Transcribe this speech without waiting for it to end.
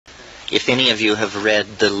if any of you have read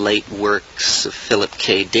the late works of Philip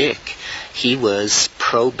K. Dick, he was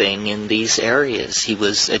probing in these areas. He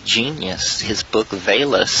was a genius. His book,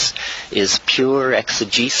 Velas, is pure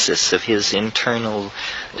exegesis of his internal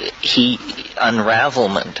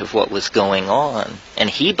unravelment of what was going on. And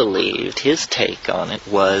he believed, his take on it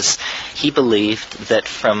was, he believed that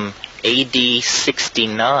from AD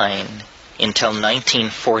 69 until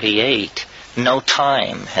 1948, no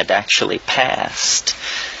time had actually passed,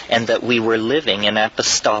 and that we were living in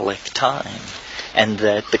apostolic time, and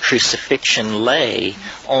that the crucifixion lay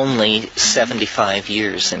only 75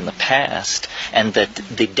 years in the past, and that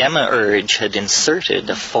the Demiurge had inserted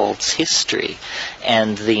a false history,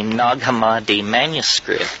 and the Nag Hammadi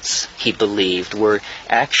manuscripts, he believed, were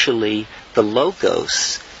actually the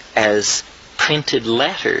Logos as printed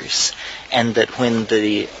letters, and that when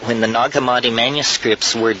the Nag Hammadi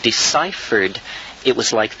manuscripts were deciphered, it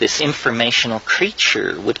was like this informational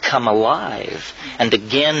creature would come alive and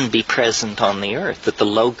again be present on the earth, that the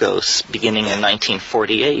Logos, beginning in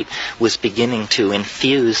 1948, was beginning to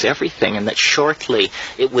infuse everything, and that shortly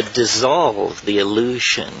it would dissolve the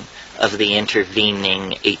illusion of the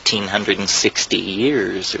intervening 1860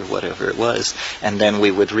 years, or whatever it was, and then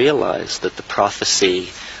we would realize that the prophecy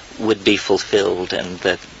would be fulfilled and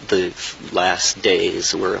that the last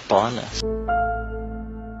days were upon us.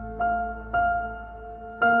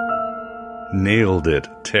 Nailed it,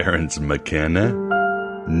 Terence McKenna.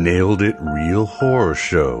 Nailed it, real horror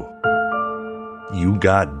show. You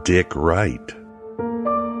got Dick right.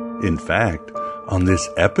 In fact, on this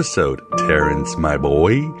episode, Terence, my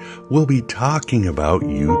boy, we'll be talking about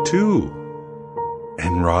you too.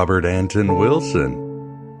 And Robert Anton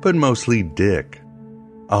Wilson, but mostly Dick.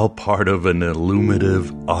 All part of an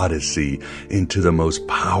illuminative odyssey into the most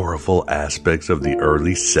powerful aspects of the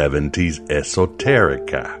early 70s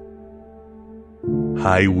Esoterica.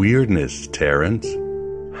 High weirdness, Terence.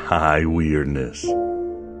 High weirdness.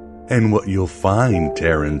 And what you'll find,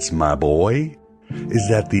 Terence, my boy, is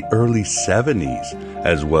that the early 70s,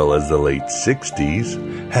 as well as the late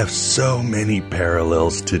 60s, have so many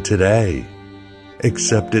parallels to today.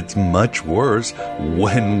 Except it's much worse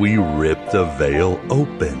when we rip the veil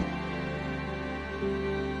open.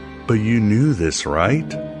 But you knew this, right?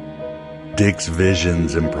 Dick's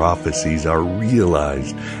visions and prophecies are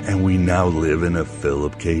realized, and we now live in a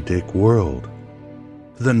Philip K. Dick world.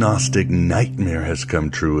 The Gnostic nightmare has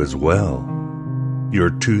come true as well.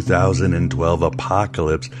 Your 2012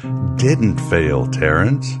 apocalypse didn't fail,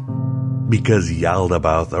 Terence, because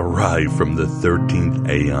Yaldabaoth arrived from the 13th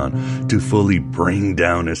Aeon to fully bring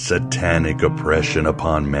down a satanic oppression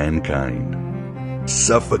upon mankind,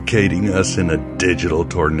 suffocating us in a digital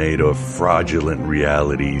tornado of fraudulent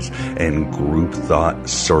realities and group thought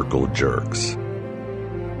circle jerks.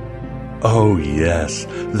 Oh yes,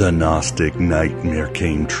 the Gnostic nightmare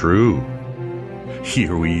came true.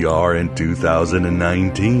 Here we are in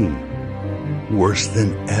 2019, worse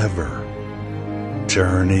than ever,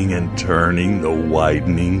 turning and turning the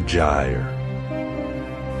widening gyre.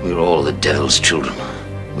 We're all the devil's children.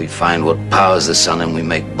 We find what powers the sun and we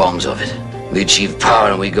make bombs of it. We achieve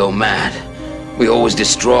power and we go mad. We always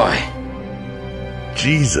destroy.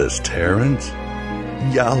 Jesus, Terence.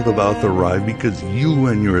 Yaldabaoth arrived because you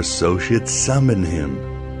and your associates summoned him.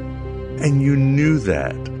 And you knew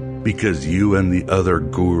that because you and the other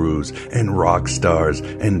gurus and rock stars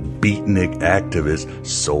and beatnik activists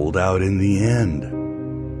sold out in the end.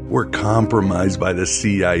 Were compromised by the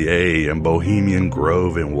CIA and Bohemian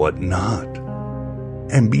Grove and whatnot,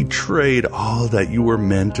 and betrayed all that you were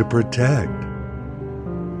meant to protect.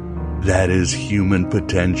 That is human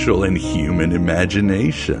potential and human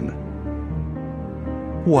imagination.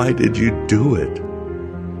 Why did you do it?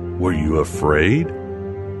 Were you afraid?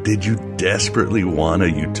 Did you desperately want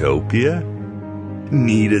a utopia?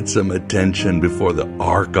 Needed some attention before the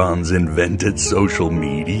Archons invented social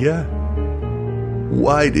media?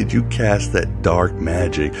 Why did you cast that dark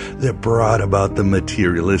magic that brought about the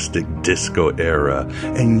materialistic disco era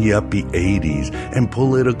and yuppie 80s and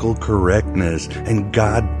political correctness and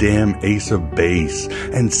goddamn Ace of Base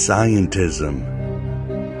and scientism?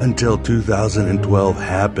 Until 2012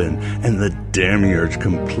 happened and the Demiurge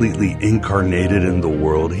completely incarnated in the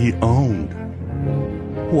world he owned.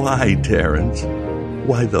 Why, Terence?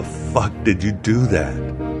 Why the fuck did you do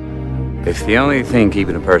that? If the only thing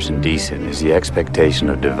keeping a person decent is the expectation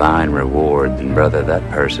of divine reward, then brother, that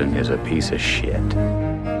person is a piece of shit.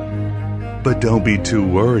 But don't be too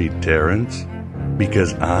worried, Terence,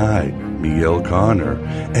 because I, Miguel Connor,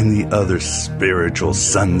 and the other spiritual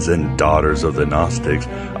sons and daughters of the Gnostics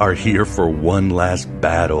are here for one last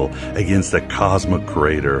battle against the cosmic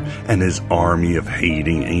creator and his army of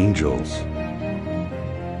hating angels.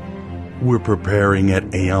 We're preparing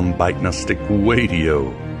at Aeon Bite Gnostic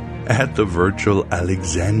Radio at the virtual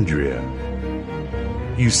Alexandria.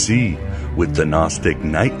 You see, with the Gnostic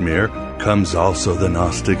nightmare comes also the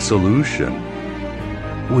Gnostic solution,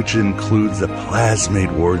 which includes the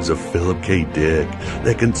plasmate words of Philip K. Dick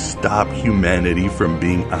that can stop humanity from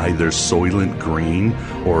being either Soylent Green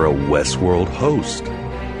or a Westworld host.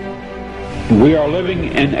 We are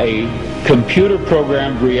living in a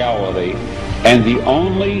computer-programmed reality, and the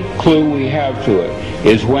only clue we have to it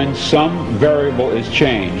is when some variable is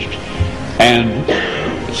changed and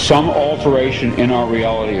some alteration in our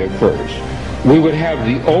reality occurs. We would have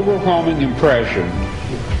the overwhelming impression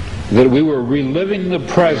that we were reliving the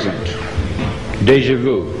present. Deja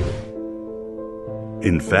vu.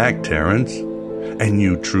 In fact, Terence, and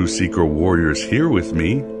you true seeker warriors here with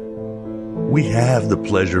me, we have the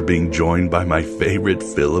pleasure of being joined by my favorite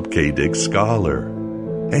Philip K. Dick scholar,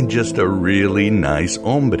 and just a really nice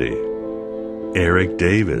hombre, Erik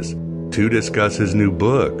Davis, to discuss his new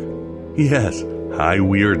book. Yes, High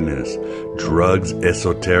Weirdness, Drugs,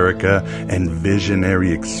 Esoterica, and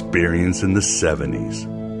Visionary Experience in the 70s.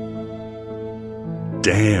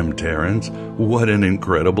 Damn, Terence, what an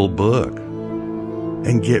incredible book.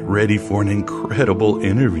 And get ready for an incredible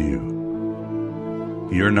interview.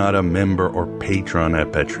 You're not a member or patron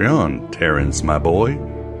at Patreon, Terence, my boy,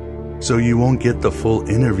 so you won't get the full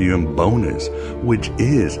interview and bonus, which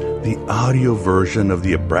is the audio version of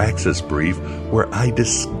the Abraxas brief where I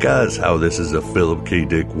discuss how this is a Philip K.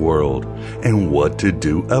 Dick world and what to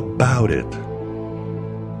do about it.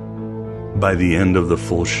 By the end of the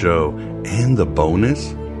full show and the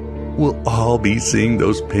bonus, we'll all be seeing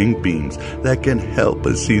those pink beams that can help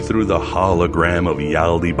us see through the hologram of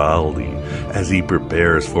Yaldi Baldi as he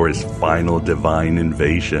prepares for his final divine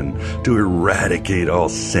invasion to eradicate all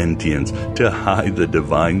sentience to hide the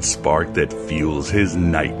divine spark that fuels his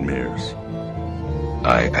nightmares.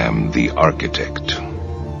 I am the architect.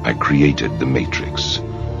 I created the Matrix.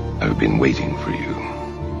 I've been waiting for you.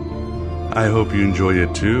 I hope you enjoy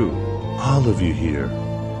it too, all of you here.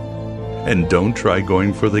 And don't try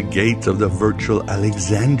going for the gates of the virtual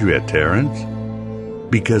Alexandria, Terence,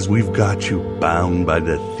 because we've got you bound by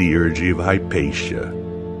the theurgy of Hypatia.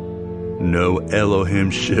 No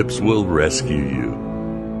Elohim ships will rescue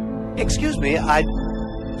you. Excuse me, I'd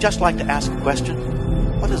just like to ask a question.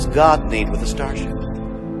 What does God need with a starship?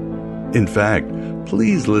 In fact,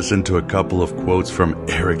 please listen to a couple of quotes from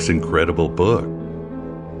Erik's incredible book.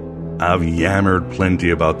 I've yammered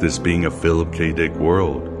plenty about this being a Philip K. Dick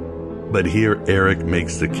world, but here Erik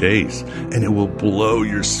makes the case, and it will blow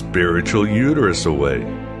your spiritual uterus away.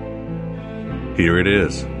 Here it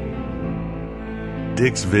is.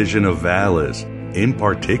 Dick's vision of Valis, in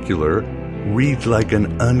particular, reads like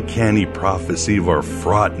an uncanny prophecy of our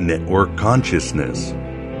fraught network consciousness.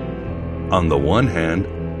 On the one hand,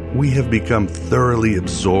 we have become thoroughly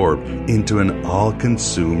absorbed into an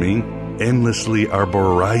all-consuming, endlessly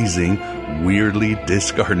arborizing, weirdly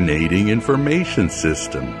discarnating information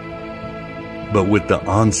system. But with the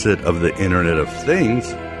onset of the Internet of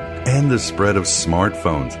Things and the spread of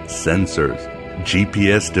smartphones, sensors,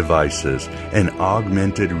 GPS devices, and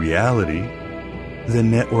augmented reality, the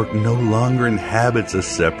network no longer inhabits a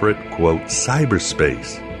separate, quote,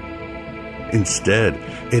 cyberspace. Instead,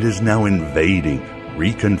 it is now invading,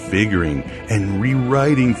 reconfiguring, and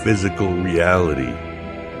rewriting physical reality.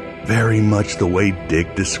 Very much the way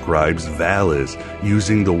Dick describes Valis,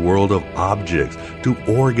 using the world of objects to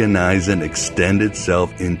organize and extend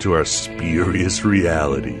itself into our spurious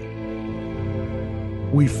reality.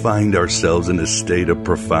 We find ourselves in a state of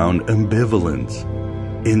profound ambivalence,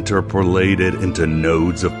 interpolated into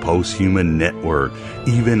nodes of post-human network,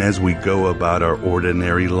 even as we go about our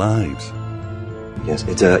ordinary lives. Yes,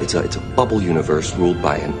 it's a bubble universe ruled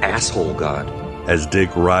by an asshole god. As Dick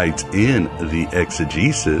writes in The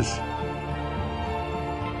Exegesis,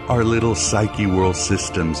 our little psyche world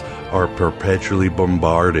systems are perpetually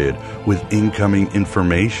bombarded with incoming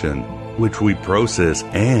information, which we process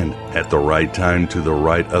and, at the right time to the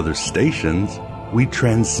right other stations, we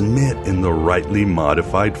transmit in the rightly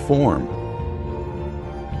modified form.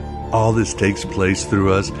 All this takes place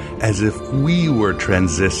through us as if we were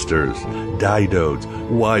transistors, diodes,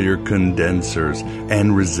 wire condensers,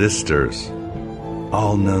 and resistors,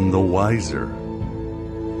 all none the wiser.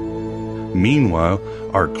 Meanwhile,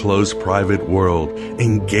 our close private world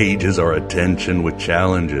engages our attention with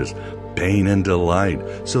challenges, pain and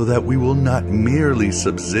delight, so that we will not merely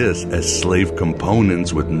subsist as slave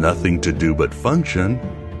components with nothing to do but function.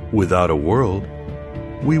 Without a world,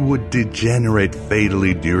 we would degenerate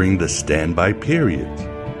fatally during the standby periods.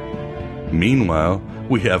 Meanwhile,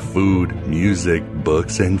 we have food, music,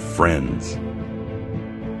 books, and friends.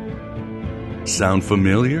 Sound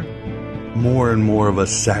familiar? More and more of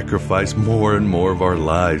us sacrifice more and more of our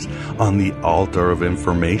lives on the altar of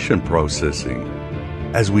information processing,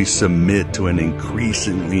 as we submit to an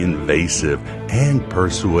increasingly invasive and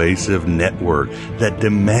persuasive network that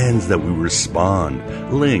demands that we respond,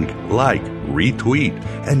 link, like, retweet,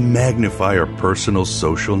 and magnify our personal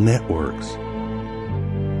social networks.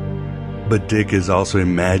 But Dick is also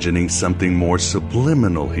imagining something more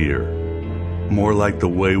subliminal here, more like the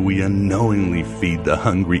way we unknowingly feed the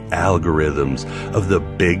hungry algorithms of the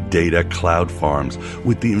big data cloud farms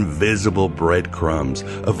with the invisible breadcrumbs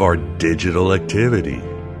of our digital activity.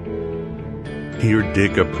 Here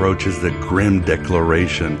Dick approaches the grim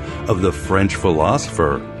declaration of the French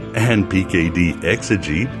philosopher and PKD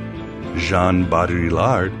exegete Jean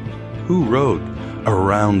Baudrillard, who wrote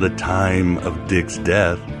around the time of Dick's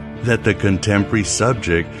death that the contemporary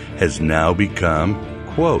subject has now become,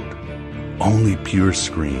 quote, only pure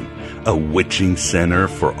screen, a witching center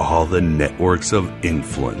for all the networks of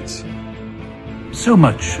influence. So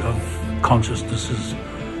much of consciousness is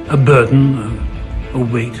a burden, a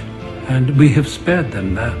weight, and we have spared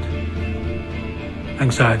them that.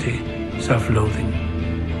 Anxiety, self-loathing,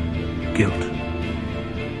 guilt.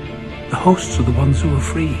 The hosts are the ones who are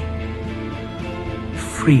free.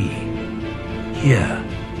 Free, here,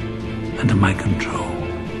 under my control.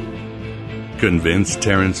 Convinced,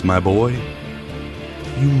 Terence, my boy?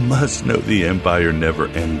 You must know the Empire never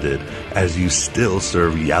ended, as you still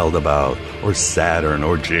serve Yaldabaoth, or Saturn,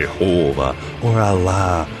 or Jehovah, or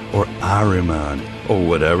Allah, or Ahriman, or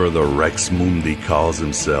whatever the Rex Mundi calls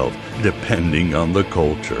himself, depending on the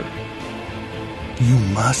culture. You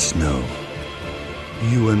must know.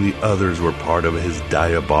 You and the others were part of his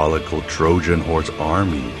diabolical Trojan horse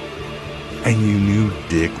army, and you knew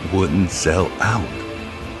Dick wouldn't sell out.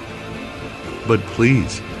 But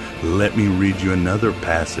please, let me read you another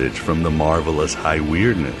passage from the marvelous High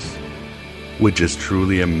Weirdness, which is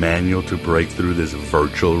truly a manual to break through this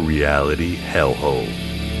virtual reality hellhole.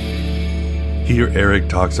 Here Erik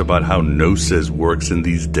talks about how Gnosis works in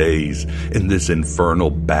these days, in this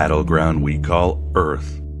infernal battleground we call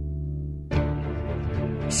Earth.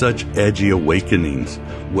 Such edgy awakenings,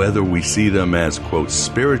 whether we see them as, quote,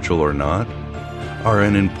 spiritual or not, are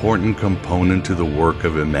an important component to the work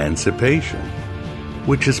of emancipation,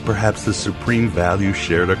 which is perhaps the supreme value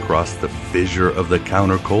shared across the fissure of the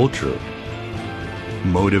counterculture,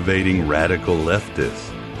 motivating radical leftists,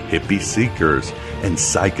 hippie seekers, and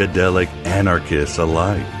psychedelic anarchists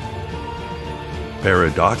alike.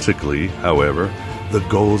 Paradoxically, however, the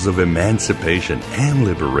goals of emancipation and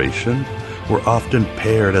liberation were often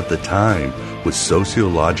paired at the time with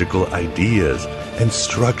sociological ideas and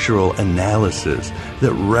structural analysis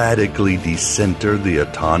that radically decentered the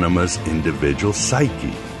autonomous individual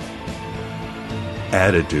psyche.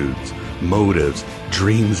 Attitudes, motives,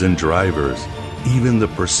 dreams, and drivers, even the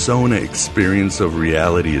persona experience of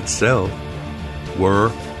reality itself,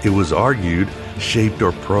 were, it was argued, shaped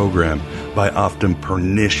or programmed by often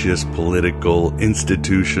pernicious political,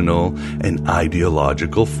 institutional, and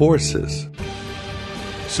ideological forces.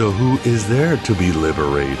 So who is there to be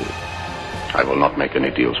liberated? I will not make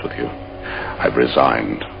any deals with you. I've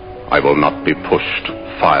resigned. I will not be pushed,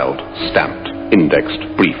 filed, stamped,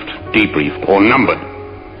 indexed, briefed, debriefed, or numbered.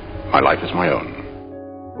 My life is my own.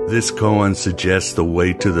 This koan suggests the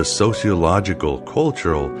way to the sociological,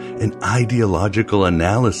 cultural, and ideological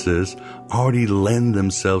analysis already lend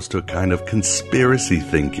themselves to a kind of conspiracy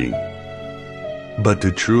thinking. But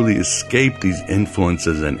to truly escape these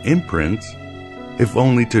influences and imprints, if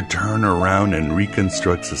only to turn around and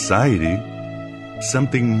reconstruct society,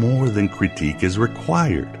 something more than critique is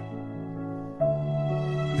required.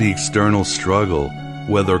 The external struggle,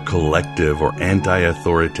 whether collective or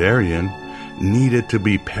anti-authoritarian, needed to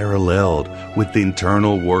be paralleled with the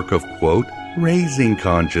internal work of, quote, raising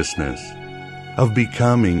consciousness, of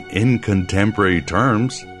becoming, in contemporary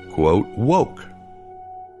terms, quote, woke.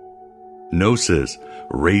 Gnosis,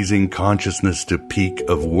 raising consciousness to peak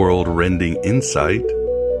of world-rending insight,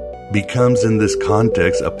 becomes in this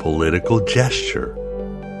context a political gesture,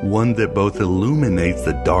 one that both illuminates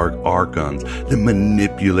the dark archons that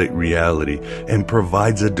manipulate reality and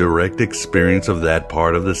provides a direct experience of that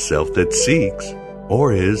part of the self that seeks,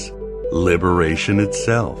 or is, liberation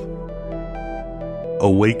itself.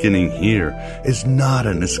 Awakening here is not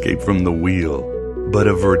an escape from the wheel, but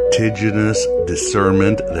a vertiginous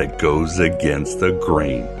discernment that goes against the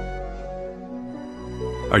grain.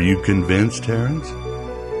 Are you convinced, Terence?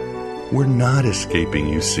 We're not escaping,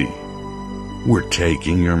 you see. We're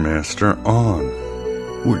taking your master on.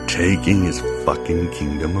 We're taking his fucking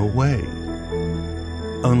kingdom away.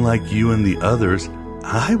 Unlike you and the others,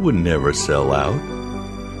 I would never sell out.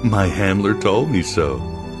 My handler told me so.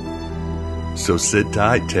 So sit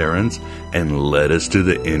tight, Terence, and let us to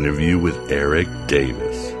the interview with Erik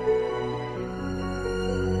Davis.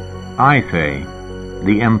 I say,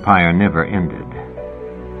 the empire never ended.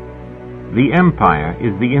 The empire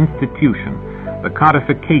is the institution, the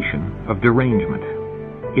codification of derangement.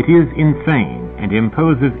 It is insane and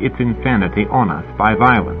imposes its insanity on us by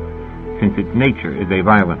violence, since its nature is a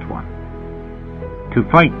violent one. To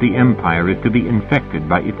fight the empire is to be infected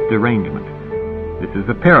by its derangement. This is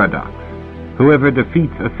a paradox. Whoever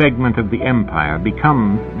defeats a segment of the empire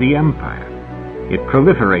becomes the empire. It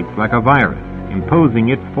proliferates like a virus, imposing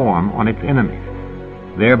its form on its enemies.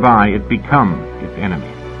 Thereby it becomes its enemy.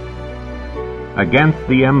 Against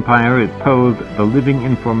the empire is posed the living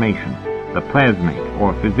information, the plasmate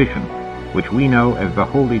or physician, which we know as the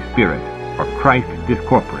Holy Spirit or Christ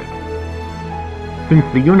discorporate. Since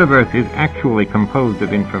the universe is actually composed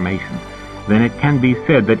of information, then it can be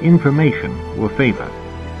said that information will save us.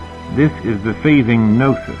 This is the saving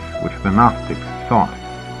gnosis which the Gnostics sought.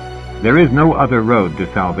 There is no other road to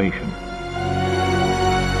salvation.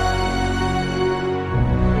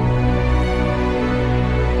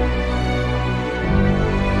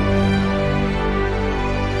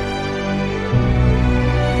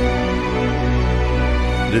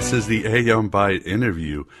 This is the Aeon Byte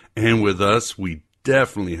interview, and with us we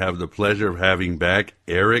definitely have the pleasure of having back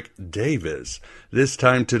Erik Davis, this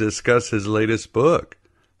time to discuss his latest book,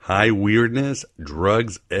 High Weirdness,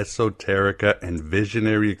 Drugs, Esoterica, and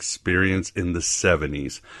Visionary Experience in the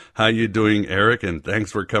 70s. How you doing, Erik? And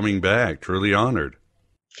thanks for coming back. Truly honored.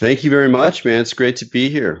 Thank you very much, man. It's great to be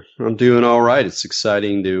here. I'm doing all right. It's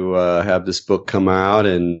exciting to have this book come out,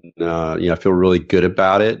 and I feel really good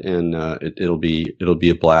about it. And it'll be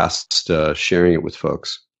a blast sharing it with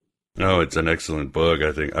folks. Oh, it's an excellent book.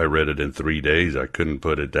 I think I read it in 3 days. I couldn't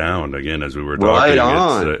put it down. Again, as we were talking, right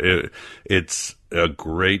on. It's a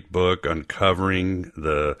great book uncovering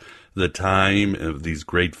the time of these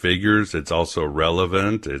great figures. It's also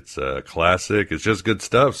relevant. It's a classic. It's just good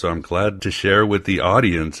stuff. So I'm glad to share with the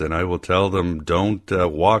audience, and I will tell them don't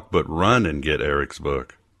walk but run and get Erik's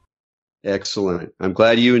book. Excellent. I'm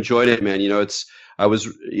glad you enjoyed it, man.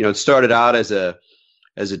 It started out as a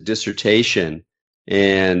dissertation,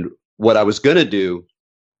 and what I was going to do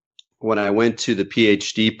when I went to the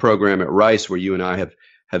PhD program at Rice, where you and I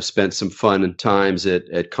have spent some fun times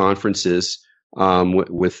at conferences,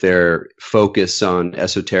 with their focus on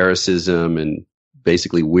esotericism and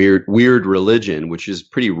basically weird religion, which is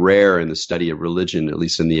pretty rare in the study of religion, at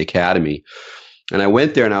least in the academy. And I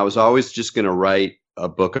went there, and I was always just going to write a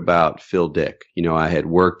book about Phil Dick. I had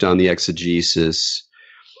worked on the exegesis.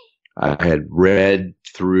 I had read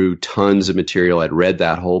through tons of material. I'd read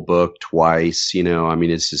that whole book twice.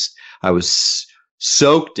 It's just, I was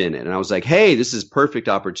soaked in it. And I was like, hey, this is perfect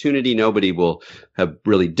opportunity. Nobody will have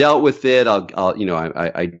really dealt with it. I'm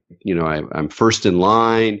first in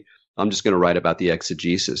line. I'm just going to write about the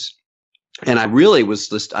exegesis. And I really was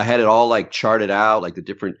just, I had it all like charted out, like the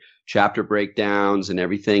different chapter breakdowns and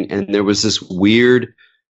everything. And there was this weird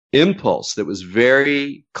impulse that was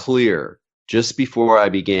very clear just before I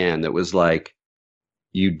began that was like,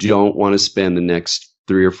 you don't want to spend the next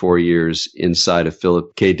 3 or 4 years inside of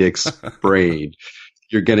Philip K. Dick's brain.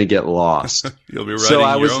 You're going to get lost. You'll be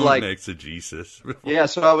writing your own exegesis. Yeah.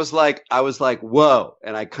 So I was like, whoa.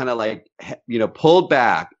 And I kind of pulled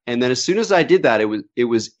back. And then as soon as I did that, it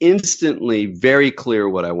was instantly very clear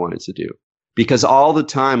what I wanted to do, because all the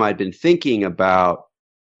time I'd been thinking about,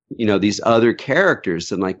 these other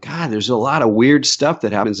characters, and like, God, there's a lot of weird stuff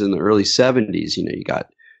that happens in the early 70s. You got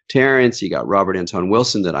Terence, you got Robert Anton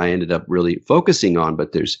Wilson that I ended up really focusing on,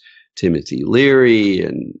 but there's Timothy Leary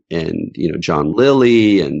and John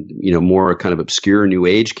Lilly and more kind of obscure New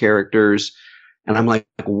Age characters, and I'm like,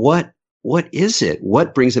 what is it?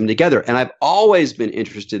 What brings them together? And I've always been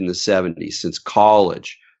interested in the 70s since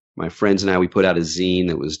college. My friends and I, we put out a zine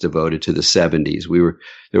that was devoted to the 70s.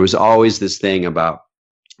 There was always this thing about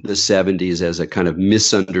the 70s as a kind of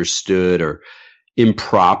misunderstood or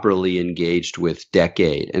improperly engaged with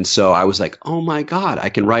decade. And so I was like, oh my God, I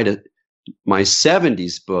can write my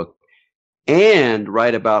 70s book and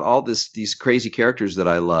write about all these crazy characters that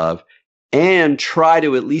I love, and try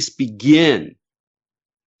to at least begin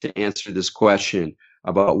to answer this question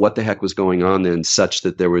about what the heck was going on then, such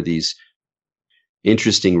that there were these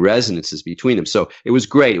interesting resonances between them. So it was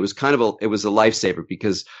great. It was kind of it was a lifesaver,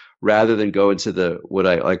 because rather than go into what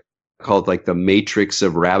I like called like the matrix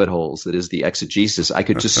of rabbit holes that is the exegesis, I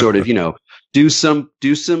could just sort of, do some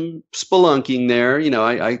spelunking there.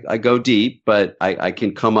 I go deep, but I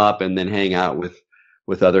can come up and then hang out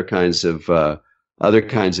with other kinds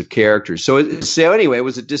of characters. So anyway, it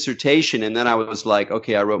was a dissertation, and then I was like,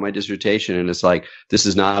 okay, I wrote my dissertation, and it's like, this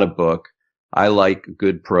is not a book. I like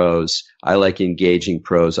good prose. I like engaging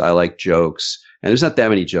prose. I like jokes, and there's not that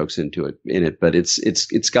many jokes in it, but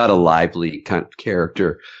it's got a lively kind of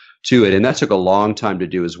character to it, and that took a long time to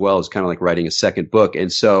do as well. It's kind of like writing a second book,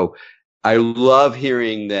 and so I love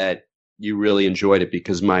hearing that you really enjoyed it,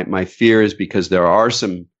 because my fear is, because there are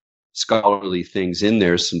some scholarly things in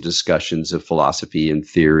there, some discussions of philosophy and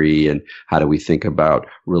theory and how do we think about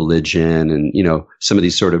religion and, some of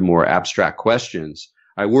these sort of more abstract questions.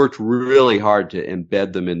 I worked really hard to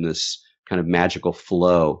embed them in this kind of magical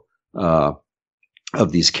flow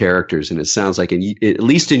of these characters. And it sounds like, at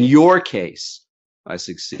least in your case, I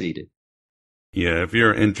succeeded. Yeah, if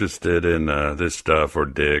you're interested in this stuff, or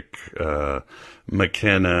Dick,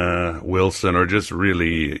 McKenna, Wilson, or just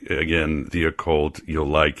really, again, the occult, you'll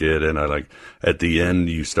like it. And at the end,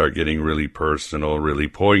 you start getting really personal, really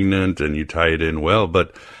poignant, and you tie it in well.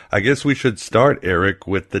 But I guess we should start, Erik,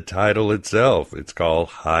 with the title itself. It's called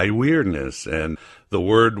High Weirdness, and the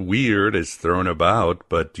word weird is thrown about,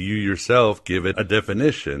 but you yourself give it a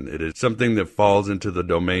definition. It is something that falls into the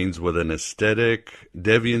domains with an aesthetic,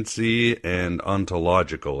 deviancy, and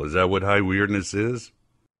ontological. Is that what high weirdness is?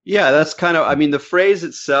 Yeah, that's kind of, the phrase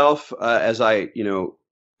itself, as I, initially,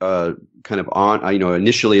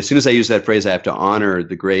 as soon as I use that phrase, I have to honor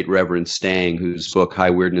the great Reverend Stang, whose book, High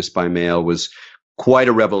Weirdness by Mail, was quite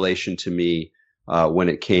a revelation to me when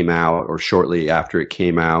it came out, or shortly after it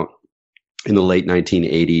came out in the late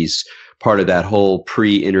 1980s, part of that whole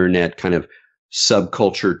pre-internet kind of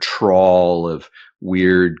subculture trawl of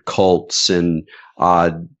weird cults and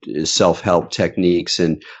odd self-help techniques,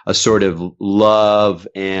 and a sort of love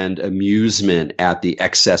and amusement at the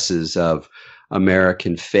excesses of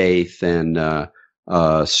American faith and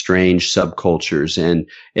strange subcultures. And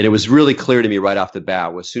it was really clear to me right off the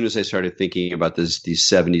bat, as soon as I started thinking about these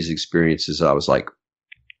 70s experiences, I was like,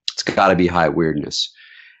 it's got to be high weirdness.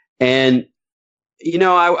 And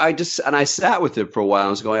I sat with it for a while.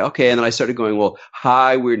 I was going, okay. And then I started going, well,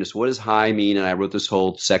 high weirdness, what does high mean? And I wrote this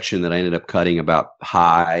whole section that I ended up cutting about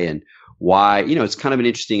high and why. It's kind of an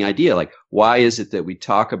interesting idea. Like, why is it that we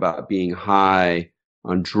talk about being high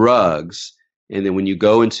on drugs, and then when you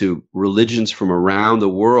go into religions from around the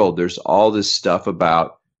world, there's all this stuff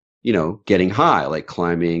about, getting high, like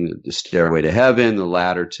climbing the stairway to heaven, the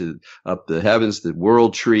ladder to up the heavens, the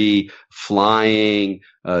world tree, flying,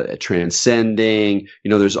 transcending,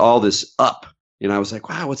 there's all this up. And I was like,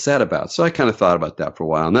 wow, what's that about? So I kind of thought about that for a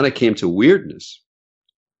while. And then I came to weirdness.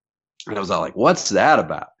 And I was all like, what's that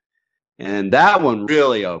about? And that one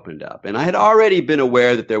really opened up. And I had already been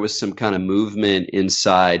aware that there was some kind of movement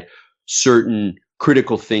inside certain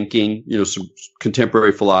critical thinking, some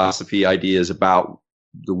contemporary philosophy ideas about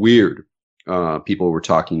the weird. People were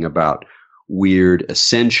talking about weird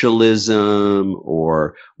essentialism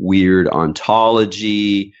or weird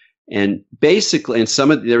ontology. And basically,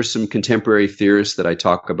 there's some contemporary theorists that I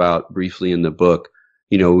talk about briefly in the book.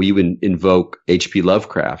 We even invoke H.P.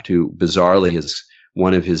 Lovecraft, who bizarrely is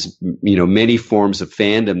one of his, many forms of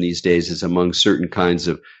fandom these days is among certain kinds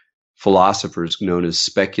of philosophers known as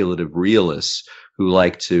speculative realists, who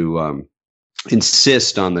like to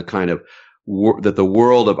insist on the kind of that the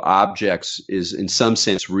world of objects is in some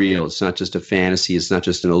sense real. It's not just a fantasy. It's not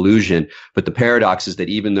just an illusion. But the paradox is that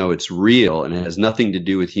even though it's real and it has nothing to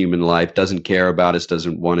do with human life, doesn't care about us,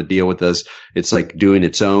 doesn't want to deal with us, it's like doing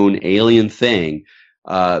its own alien thing,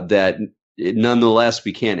 nonetheless,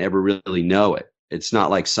 we can't ever really know it. It's not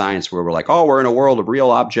like science where we're like, oh, we're in a world of real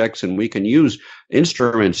objects and we can use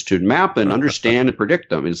instruments to map and understand and predict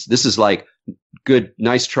them. This is like, good,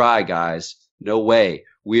 nice try, guys. No way.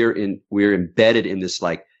 We're embedded in this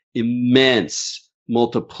like immense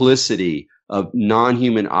multiplicity of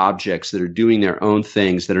non-human objects that are doing their own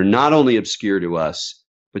things that are not only obscure to us,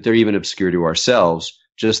 but they're even obscure to ourselves,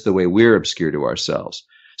 just the way we're obscure to ourselves.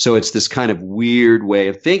 So it's this kind of weird way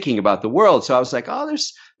of thinking about the world. So I was like, oh,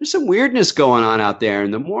 there's some weirdness going on out there.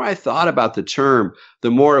 And the more I thought about the term,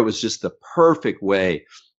 the more it was just the perfect way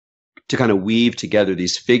to kind of weave together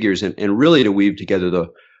these figures and really to weave together the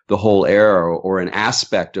whole era or an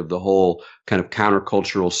aspect of the whole kind of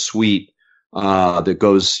countercultural suite that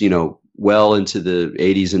goes, well into the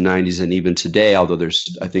 80s and 90s and even today, although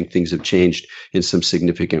I think things have changed in some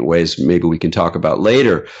significant ways. Maybe we can talk about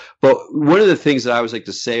later. But one of the things that I always like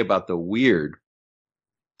to say about the weird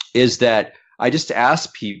is that I just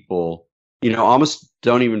ask people, almost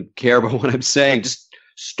don't even care about what I'm saying. Just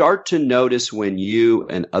start to notice when you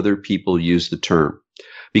and other people use the term,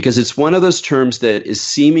 because it's one of those terms that is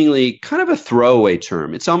seemingly kind of a throwaway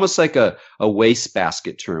term. It's almost like a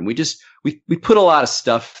wastebasket term. We put a lot of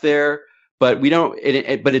stuff there, but we don't.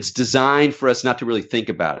 But it's designed for us not to really think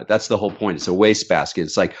about it. That's the whole point. It's a wastebasket.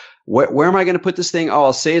 It's like, where am I going to put this thing? Oh,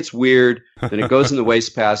 I'll say it's weird. Then it goes in the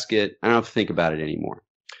wastebasket. I don't have to think about it anymore.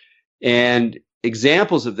 And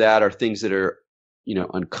examples of that are things that are,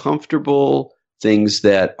 uncomfortable, things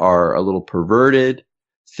that are a little perverted,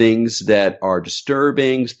 things that are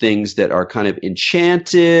disturbing, things that are kind of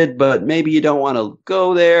enchanted, but maybe you don't want to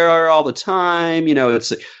go there all the time.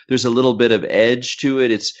 There's a little bit of edge to it.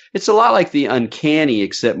 It's a lot like the uncanny,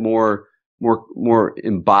 except more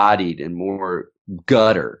embodied and more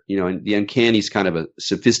gutter. And the uncanny is kind of a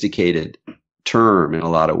sophisticated term in a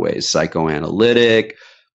lot of ways, psychoanalytic.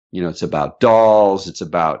 It's about dolls. It's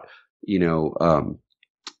about,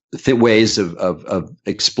 ways of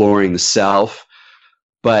exploring the self.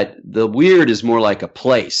 But the weird is more like a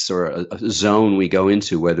place or a zone we go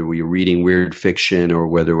into, whether we're reading weird fiction or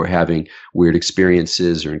whether we're having weird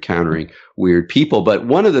experiences or encountering weird people. But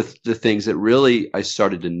one of the things that really I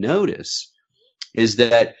started to notice is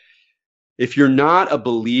that if you're not a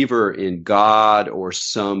believer in God or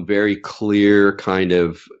some very clear kind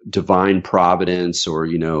of divine providence or,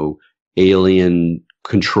 alien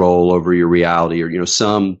control over your reality or,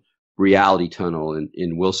 some reality tunnel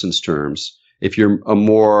in Wilson's terms, if you're a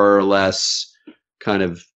more or less kind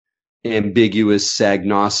of ambiguous,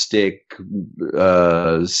 agnostic,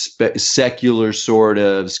 secular sort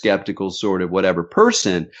of, skeptical sort of whatever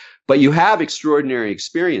person, but you have extraordinary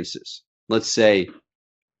experiences. Let's say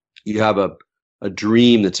you have a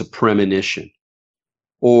dream that's a premonition,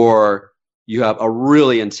 or you have a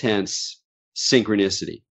really intense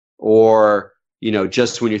synchronicity, or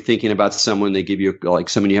just when you're thinking about someone, they give you like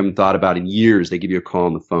someone you haven't thought about in years, they give you a call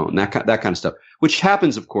on the phone, that kind of stuff, which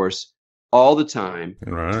happens, of course, all the time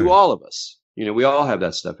to all of us. We all have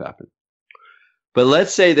that stuff happen. But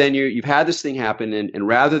let's say then you've had this thing happen, and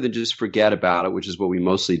rather than just forget about it, which is what we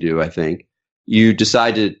mostly do, I think, you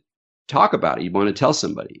decide to talk about it. You want to tell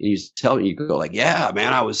somebody, and you go like, yeah,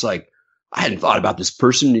 man, I hadn't thought about this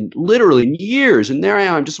person literally in years. And there I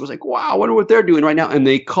am. I just was like, wow, I wonder what they're doing right now. And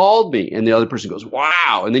they called me, and the other person goes,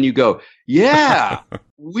 wow. And then you go, yeah,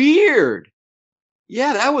 weird.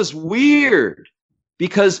 Yeah, that was weird.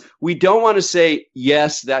 Because we don't want to say,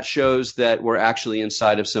 yes, that shows that we're actually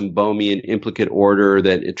inside of some Bohmian implicate order,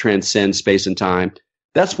 that it transcends space and time.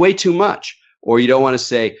 That's way too much. Or you don't want to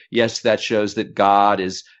say, yes, that shows that God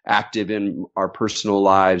is active in our personal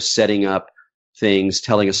lives, setting up things,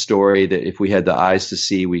 telling a story that if we had the eyes to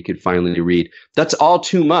see, we could finally read. That's all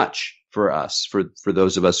too much for us, for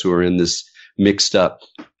those of us who are in this mixed up,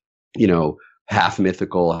 half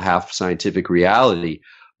mythical, half scientific reality.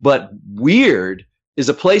 But weird is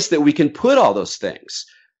a place that we can put all those things.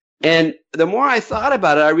 And the more I thought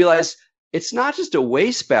about it, I realized it's not just a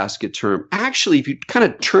wastebasket term. Actually, if you kind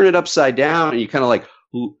of turn it upside down and you kind of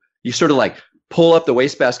you sort of pull up the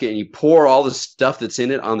wastebasket and you pour all the stuff that's in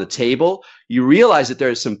it on the table, you realize that there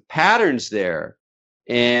are some patterns there.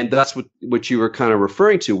 And that's what you were kind of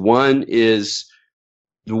referring to. One is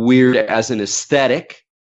the weird as an aesthetic,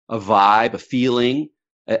 a vibe, a feeling,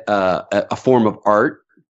 a form of art.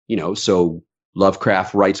 So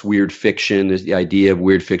Lovecraft writes weird fiction. There's the idea of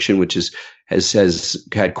weird fiction, which has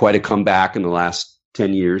had quite a comeback in the last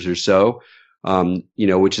 10 years or so.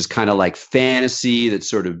 Which is kind of like fantasy that's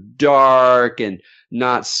sort of dark and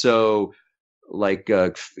not so like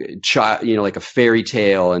a like a fairy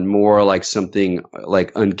tale, and more like something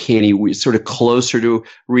like uncanny, sort of closer to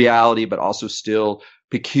reality, but also still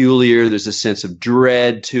peculiar. There's a sense of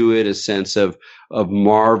dread to it, a sense of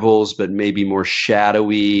marvels, but maybe more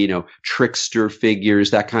shadowy, trickster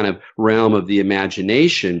figures, that kind of realm of the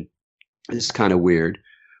imagination is kind of weird.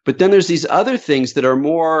 But then there's these other things that are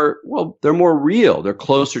they're more real. They're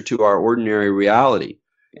closer to our ordinary reality.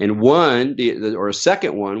 And a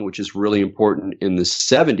second one, which is really important in the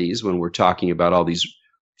 70s, when we're talking about all these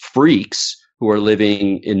freaks who are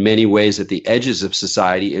living in many ways at the edges of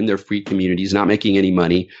society in their freak communities, not making any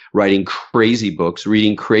money, writing crazy books,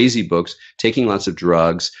 reading crazy books, taking lots of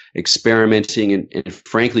drugs, experimenting, and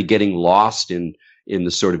frankly getting lost in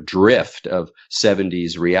the sort of drift of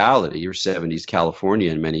 70s reality, or 70s California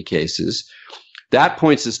in many cases. That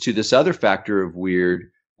points us to this other factor of weird,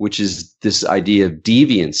 which is this idea of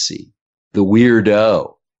deviancy. the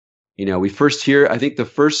weirdo. We first hear, I think the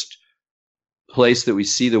first place that we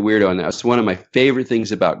see the weirdo, and that's one of my favorite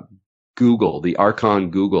things about Google, the Archon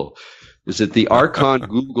Google, is that the Archon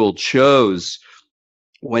Google chose,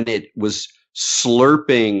 when it was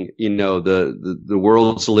slurping, the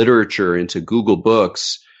world's literature into Google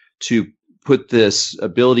Books, to put this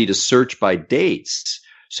ability to search by dates.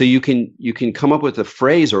 So you can come up with a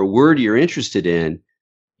phrase or a word you're interested in,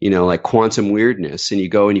 like quantum weirdness, and you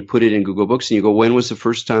go and you put it in Google Books and you go, when was the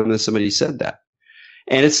first time that somebody said that?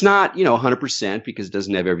 And it's not, 100% because it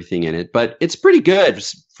doesn't have everything in it, but it's pretty good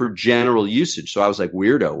for general usage. So I was like,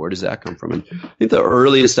 weirdo, where does that come from? And I think the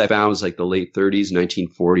earliest I found was like the late 30s,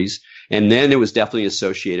 1940s. And then it was definitely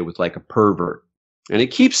associated with like a pervert. And it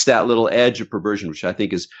keeps that little edge of perversion, which I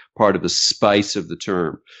think is part of the spice of the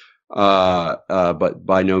term. But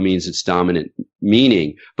by no means its dominant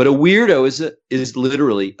meaning. But a weirdo is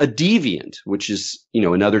literally a deviant, which is,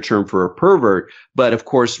 another term for a pervert, but of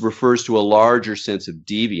course refers to a larger sense of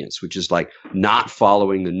deviance, which is like not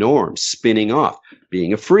following the norm, spinning off,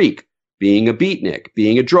 being a freak, being a beatnik,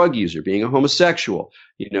 being a drug user, being a homosexual,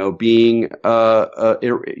 being a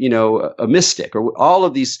mystic, or all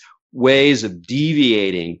of these ways of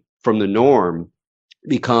deviating from the norm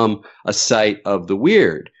become a site of the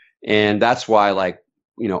weird. And that's why, like,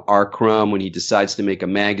 R. Crumb, when he decides to make a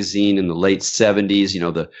magazine in the late 70s,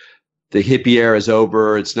 the hippie era is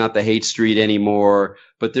over. It's not the hate street anymore,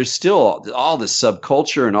 but there's still all this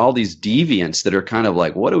subculture and all these deviants that are kind of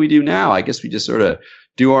like, what do we do now? I guess we just sort of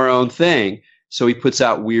do our own thing. So he puts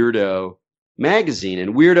out Weirdo magazine,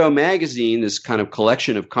 and Weirdo magazine, this kind of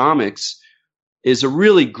collection of comics, is a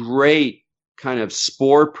really great kind of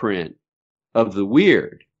spore print of the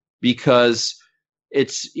weird, because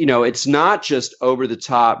it's not just over the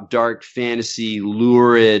top, dark fantasy,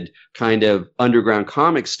 lurid kind of underground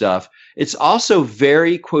comic stuff. It's also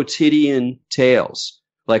very quotidian tales.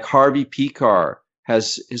 Like Harvey Pekar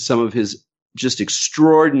has some of his just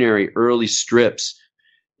extraordinary early strips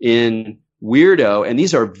in Weirdo. And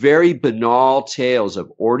these are very banal tales of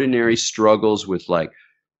ordinary struggles with like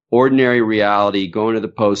ordinary reality, going to the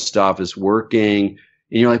post office, working.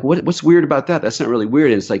 And you're like, what's weird about that? That's not really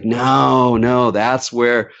weird. And it's like, no, that's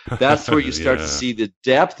where you start to see the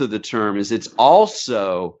depth of the term. Is it's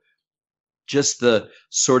also just the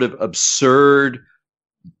sort of absurd,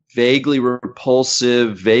 vaguely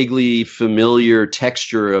repulsive, vaguely familiar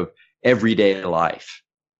texture of everyday life.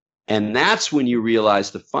 And that's when you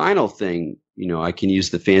realize the final thing, I can use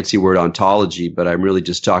the fancy word ontology, but I'm really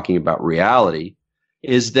just talking about reality,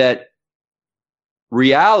 is that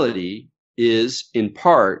reality is in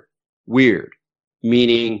part weird,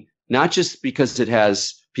 meaning not just because it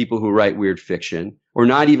has people who write weird fiction, or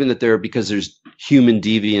not even that because there's human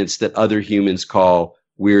deviants that other humans call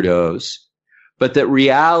weirdos, but that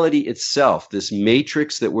reality itself, this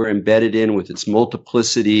matrix that we're embedded in with its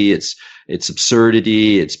multiplicity, its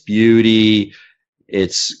absurdity, its beauty,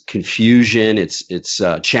 its confusion, its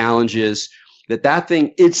challenges, that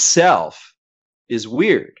thing itself is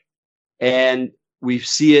weird. And we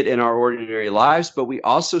see it in our ordinary lives, but we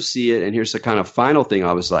also see it, and here's the kind of final thing.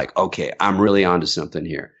 I was like, okay, I'm really onto something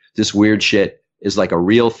here. This weird shit is like a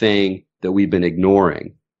real thing that we've been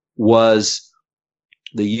ignoring. Was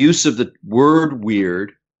the use of the word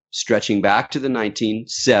weird stretching back to the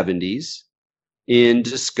 1970s in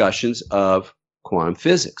discussions of quantum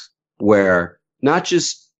physics, where not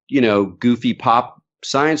just, goofy pop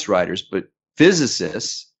science writers, but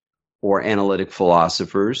physicists or analytic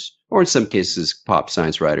philosophers, or in some cases, pop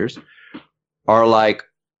science writers, are like,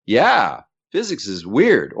 yeah, physics is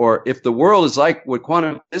weird. Or if the world is like what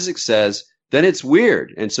quantum physics says, then it's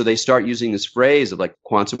weird. And so they start using this phrase of like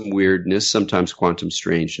quantum weirdness, sometimes quantum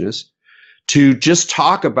strangeness, to just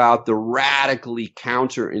talk about the radically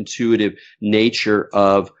counterintuitive nature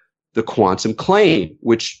of the quantum claim,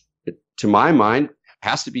 which to my mind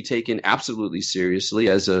has to be taken absolutely seriously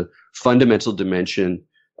as a fundamental dimension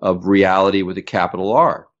of reality with a capital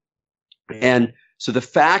R. And so the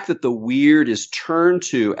fact that the weird is turned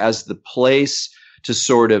to as the place to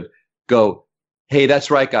sort of go, hey, that's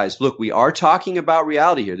right, guys. Look, we are talking about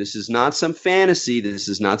reality here. This is not some fantasy. This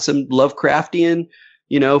is not some Lovecraftian,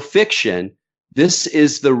 fiction. This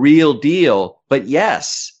is the real deal. But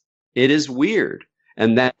yes, it is weird.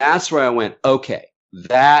 And that's where I went, okay,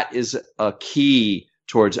 that is a key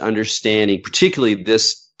towards understanding, particularly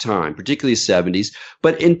this time, particularly 70s,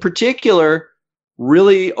 but in particular,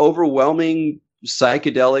 really overwhelming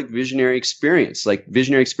psychedelic visionary experience, like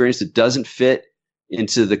visionary experience that doesn't fit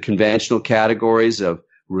into the conventional categories of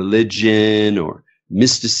religion or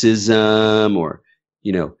mysticism or,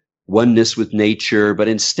 oneness with nature, but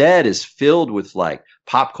instead is filled with like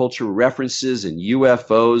pop culture references and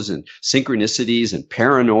UFOs and synchronicities and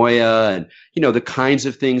paranoia and, you know, the kinds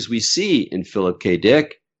of things we see in Philip K.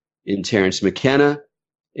 Dick, in Terence McKenna,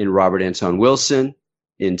 in Robert Anton Wilson,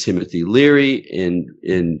 in Timothy Leary,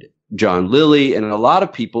 in John Lilly, and a lot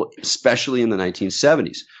of people, especially in the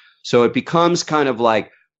 1970s. So it becomes kind of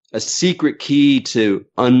like a secret key to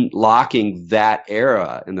unlocking that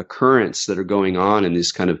era and the currents that are going on in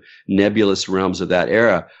these kind of nebulous realms of that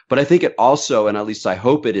era. But I think it also, and at least I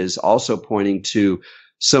hope it is, also pointing to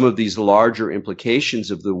some of these larger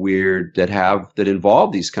implications of the weird that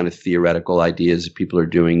involve these kind of theoretical ideas that people are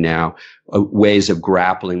doing now, ways of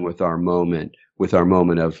grappling with our moment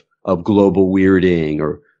of global weirding,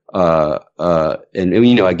 or and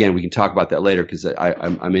you know, again, we can talk about that later because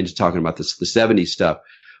I'm into talking about the 70s stuff.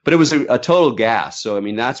 But it was a total gas. So, I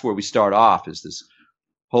mean, that's where we start off, is this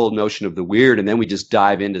whole notion of the weird, and then we just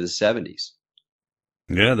dive into the 70s.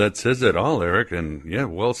 Yeah, that says it all, Erik. And yeah,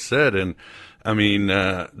 well said. And I mean,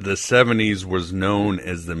 the 70s was known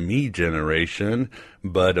as the me generation.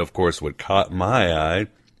 But of course, what caught my eye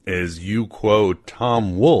is you quote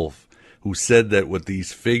Tom Wolfe, who said that what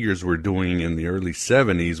these figures were doing in the early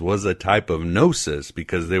 70s was a type of gnosis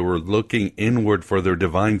because they were looking inward for their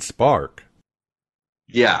divine spark.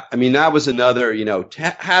 Yeah, I mean, that was another, you know,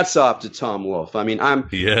 hats off to Tom Wolfe. I mean,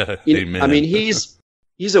 amen. I mean,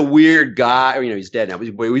 he's a weird guy, or, you know, he's dead now, but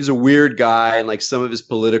he's a weird guy, and like some of his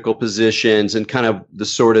political positions and kind of the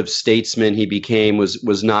sort of statesman he became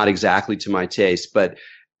was not exactly to my taste. But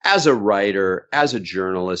as a writer, as a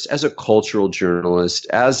journalist, as a cultural journalist,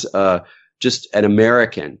 as just an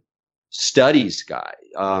American studies guy,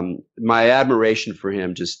 my admiration for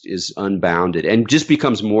him just is unbounded, and just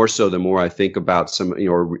becomes more so the more I think about some, you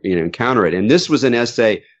know, or, you know, encounter it. And this was an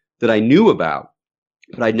essay that I knew about,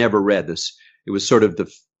 but I'd never read this. It was sort of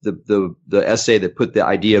the essay that put the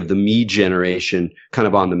idea of the me generation kind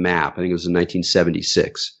of on the map. I think it was in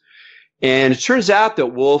 1976. And it turns out that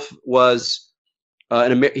Wolfe was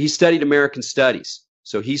he studied American studies.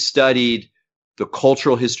 So he studied the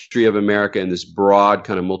cultural history of America in this broad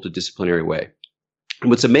kind of multidisciplinary way. And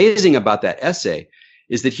what's amazing about that essay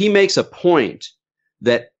is that he makes a point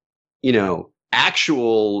that, you know,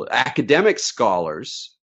 actual academic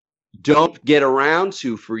scholars don't get around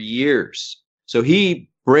to for years. So he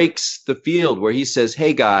breaks the field where he says,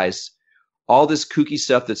 hey guys, all this kooky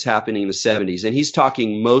stuff that's happening in the 70s, and he's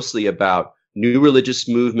talking mostly about new religious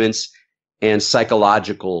movements and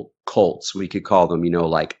psychological cults, we could call them, you know,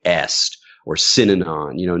 like Est or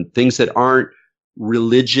Synanon, you know, things that aren't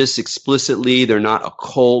religious explicitly, they're not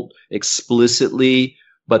occult explicitly,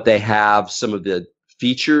 but they have some of the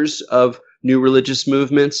features of new religious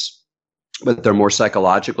movements, but they're more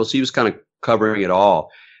psychological. So he was kind of covering it all.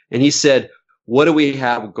 And he said, what do we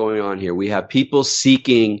have going on here? We have people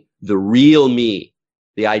seeking the real me.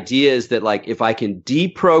 The idea is that, like, if I can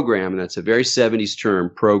deprogram, and that's a very 70s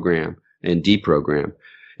term, program and deprogram,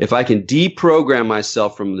 if I can deprogram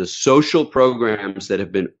myself from the social programs that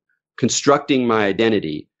have been constructing my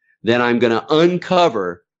identity, then I'm going to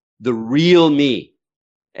uncover the real me.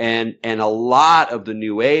 And a lot of the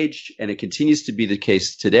New Age, and it continues to be the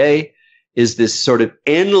case today, is this sort of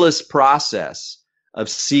endless process of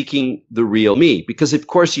seeking the real me. Because, of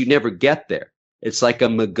course, you never get there. It's like a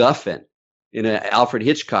MacGuffin in an Alfred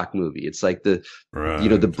Hitchcock movie. It's like the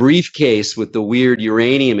briefcase with the weird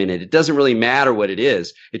uranium in it. It doesn't really matter what it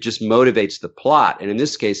is. It just motivates the plot. And in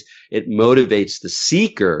this case, it motivates the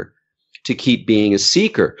seeker to keep being a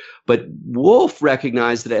seeker. But Wolfe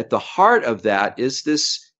recognized that at the heart of that is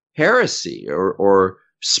this heresy or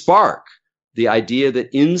spark, the idea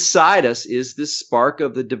that inside us is this spark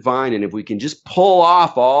of the divine. And if we can just pull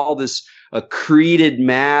off all this accreted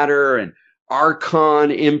matter and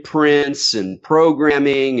archon imprints and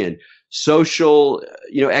programming and social,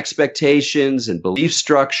 expectations and belief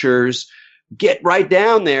structures, get right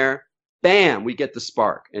down there, bam, we get the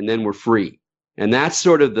spark, and then we're free. And that's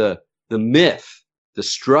sort of the myth, the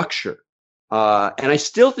structure. And I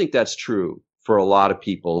still think that's true for a lot of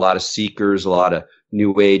people, a lot of seekers, a lot of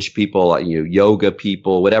New Age people, yoga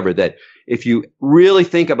people, whatever, that if you really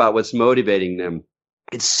think about what's motivating them,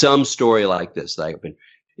 it's some story like this. Like, I've been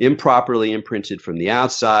improperly imprinted from the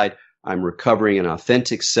outside. I'm recovering an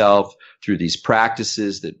authentic self through these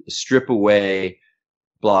practices that strip away,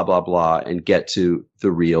 blah, blah, blah, and get to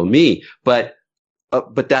the real me. But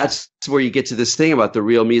that's where you get to this thing about the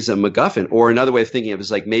real me is a MacGuffin. Or another way of thinking of it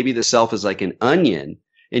is like maybe the self is like an onion,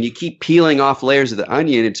 and you keep peeling off layers of the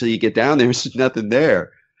onion until you get down there. There's nothing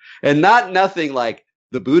there. And not nothing like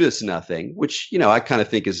the Buddhist nothing, which, I kind of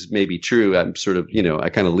think is maybe true. I'm sort of, I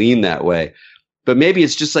kind of lean that way. But maybe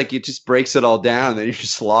it's just like it just breaks it all down and then you're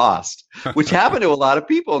just lost, which happened to a lot of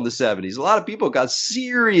people in the 70s. A lot of people got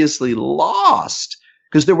seriously lost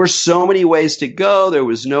because there were so many ways to go. There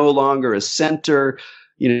was no longer a center.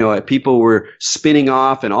 People were spinning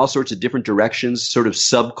off in all sorts of different directions, sort of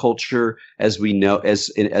subculture, as we know,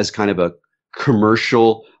 as kind of a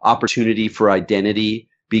commercial opportunity for identity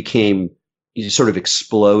became sort of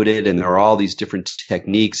exploded. And there are all these different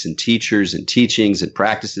techniques and teachers and teachings and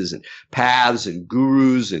practices and paths and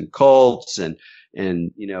gurus and cults and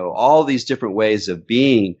all these different ways of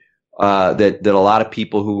being that a lot of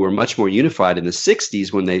people who were much more unified in the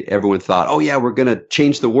 60s when everyone thought, oh yeah, we're going to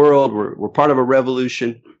change the world. We're part of a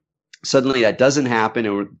revolution. Suddenly that doesn't happen.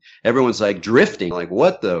 And everyone's like drifting, like,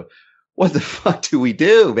 what the fuck do we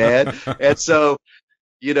do, man? And so,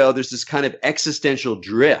 there's this kind of existential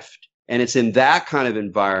drift. And it's in that kind of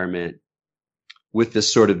environment with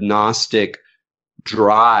this sort of Gnostic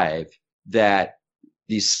drive that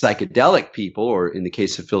these psychedelic people, or in the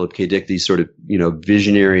case of Philip K. Dick, these sort of,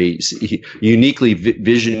 visionary, uniquely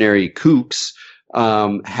visionary kooks,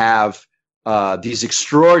 have these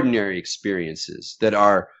extraordinary experiences that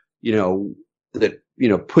are,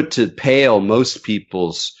 put to pale most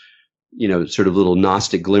people's, sort of little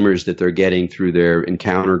Gnostic glimmers that they're getting through their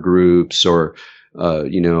encounter groups or,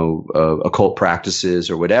 occult practices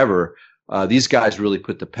or whatever. These guys really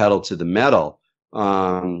put the pedal to the metal.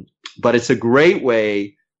 But it's a great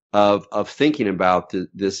way of thinking about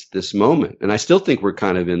this moment. And I still think we're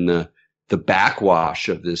kind of in the backwash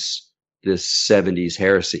of this 70s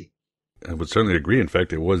heresy. I would certainly agree. In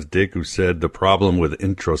fact, it was Dick who said the problem with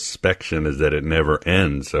introspection is that it never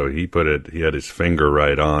ends. So he had his finger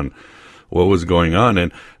right on what was going on.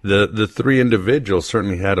 And the three individuals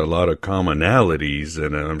certainly had a lot of commonalities,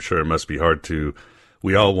 and I'm sure it must be hard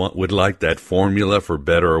we all would like that formula for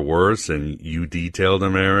better or worse, and you detailed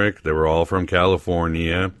them, Erik. They were all from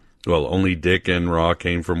California. Well, only Dick and Ra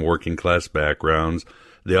came from working class backgrounds.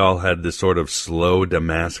 They all had this sort of slow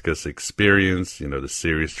Damascus experience, the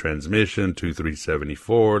Sirius transmission,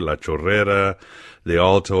 2374, La Chorrera. They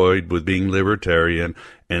all toyed with being libertarian,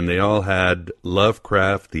 and they all had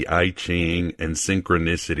Lovecraft, the I Ching, and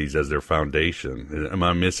synchronicities as their foundation. Am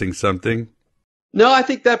I missing something? No, I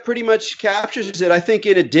think that pretty much captures it. I think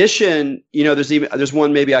in addition, there's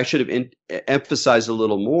one maybe I should have emphasized a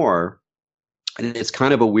little more, and it's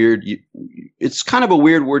kind of a weird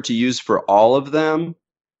word to use for all of them,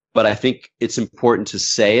 but I think it's important to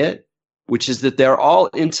say it, which is that they're all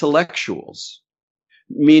intellectuals,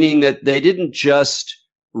 meaning that they didn't just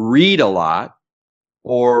read a lot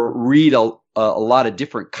or read a lot of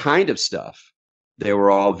different kind of stuff. They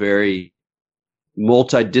were all very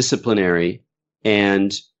multidisciplinary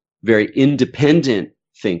and very independent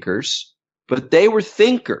thinkers, but they were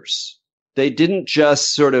thinkers. They didn't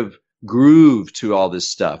just sort of groove to all this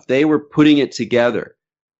stuff. They were putting it together.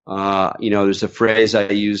 There's a phrase I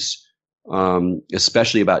use,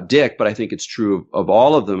 especially about Dick, but I think it's true of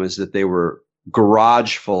all of them, is that they were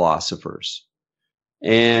garage philosophers.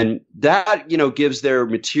 And that, gives their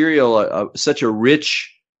material such a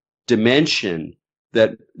rich dimension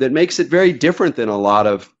that makes it very different than a lot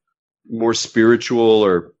of more spiritual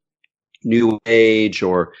or new age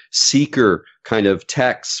or seeker kind of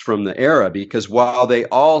texts from the era, because while they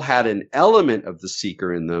all had an element of the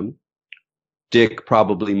seeker in them, Dick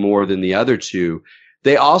probably more than the other two,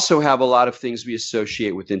 they also have a lot of things we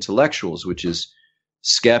associate with intellectuals, which is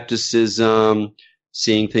skepticism,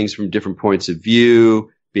 seeing things from different points of view,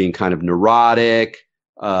 being kind of neurotic,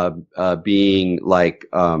 being like,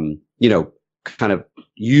 kind of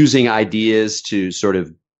using ideas to sort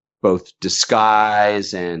of both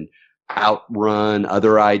disguise and outrun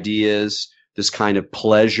other ideas, this kind of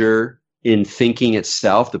pleasure in thinking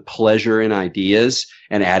itself, the pleasure in ideas,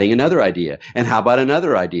 and adding another idea. And how about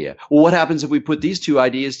another idea? Well, what happens if we put these two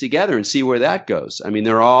ideas together and see where that goes? I mean,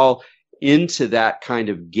 they're all into that kind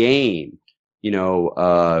of game.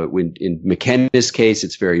 When in McKenna's case,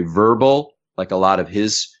 it's very verbal, like a lot of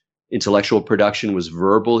his intellectual production was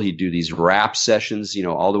verbal. He'd do these rap sessions,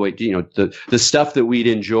 all the way to, the stuff that we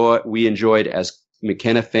enjoyed as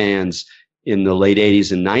McKenna fans in the late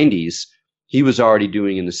 80s and 90s. He was already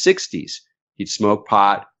doing in the 60s. He'd smoke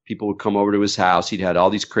pot. People would come over to his house. He'd had all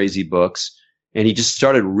these crazy books, and he just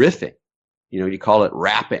started riffing. You call it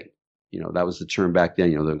rapping. That was the term back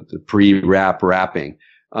then, the pre-rap rapping.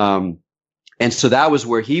 And so that was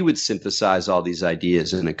where he would synthesize all these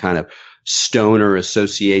ideas in a kind of stoner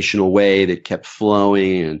associational way that kept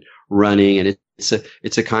flowing and running. And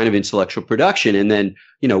it's a kind of intellectual production. And then,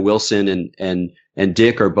 Wilson and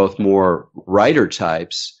Dick are both more writer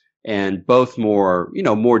types. and both more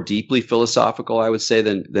deeply philosophical, I would say,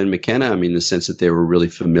 than McKenna. I mean, in the sense that they were really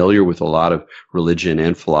familiar with a lot of religion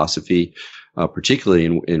and philosophy,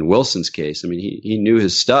 particularly in Wilson's case. I mean, he knew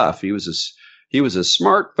his stuff. He was a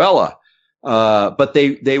smart fella. But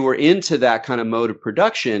they were into that kind of mode of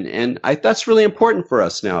production, and that's really important for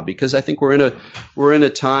us now, because I think we're in a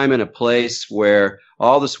time and a place where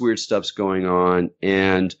all this weird stuff's going on,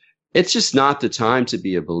 and it's just not the time to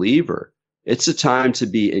be a believer. It's a time to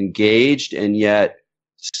be engaged and yet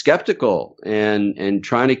skeptical and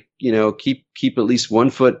trying to keep at least one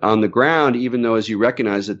foot on the ground, even though, as you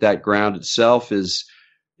recognize, that ground itself is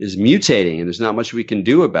mutating and there's not much we can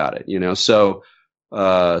do about it. So.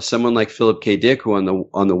 Someone like Philip K. Dick, who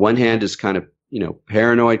on the one hand is kind of,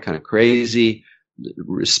 paranoid, kind of crazy,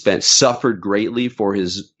 suffered greatly for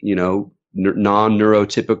his,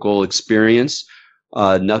 non-neurotypical experience.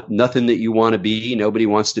 Nothing that you want to be. Nobody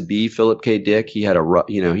wants to be Philip K. Dick. He had a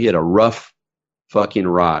rough fucking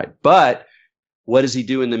ride. But what does he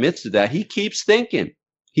do in the midst of that? He keeps thinking.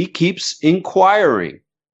 He keeps inquiring.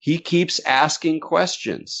 He keeps asking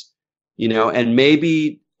questions, and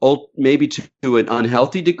maybe to an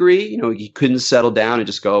unhealthy degree, he couldn't settle down and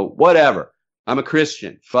just go, whatever, I'm a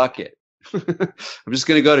Christian, fuck it. I'm just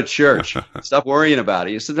going to go to church. Stop worrying about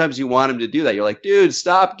it. Sometimes you want him to do that. You're like, dude,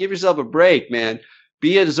 stop, give yourself a break, man.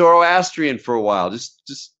 Be a Zoroastrian for a while.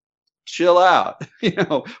 Just chill out,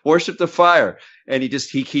 worship the fire. And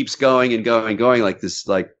he keeps going and going and going like this,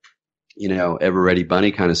 ever ready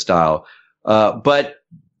bunny kind of style. But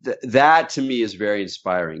that to me is very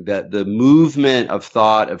inspiring, that the movement of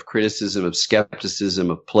thought, of criticism, of skepticism,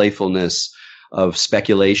 of playfulness, of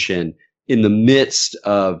speculation in the midst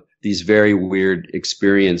of these very weird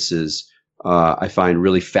experiences, I find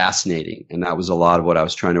really fascinating. And that was a lot of what I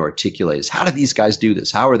was trying to articulate, is how do these guys do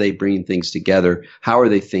this? How are they bringing things together? How are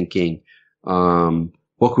they thinking?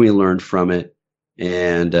 What can we learn from it?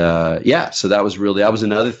 And so that was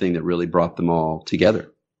another thing that really brought them all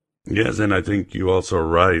together. Yes, and I think you also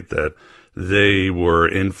write that they were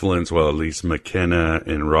influenced, well, at least McKenna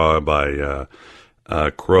and Ra, by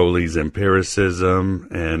Crowley's empiricism,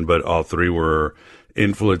 but all three were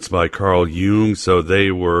influenced by Carl Jung. So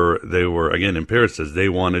they were again empiricists. They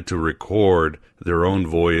wanted to record their own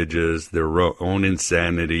voyages, their own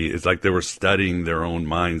insanity. It's like they were studying their own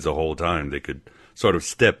minds the whole time. They could sort of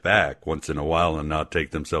step back once in a while and not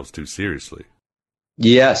take themselves too seriously.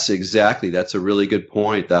 Yes, exactly. That's a really good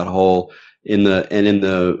point. That whole in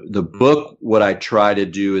the book, what I try to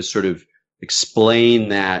do is sort of explain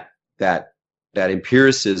that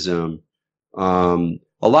empiricism a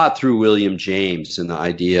lot through William James, and the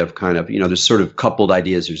idea of kind of, there's sort of coupled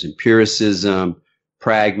ideas. There's empiricism,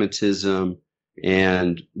 pragmatism,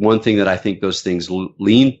 and one thing that I think those things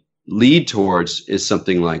lead towards is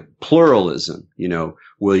something like pluralism.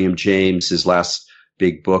 William James, his last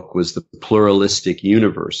big book was The Pluralistic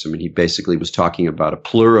Universe. I mean, he basically was talking about a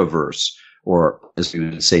pluriverse, or as we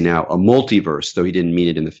would say now, a multiverse, though he didn't mean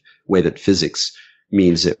it in the way that physics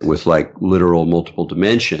means it, with like literal multiple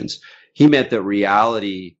dimensions. He meant that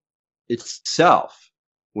reality itself,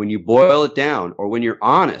 when you boil it down, or when you're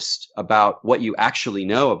honest about what you actually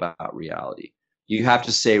know about reality, you have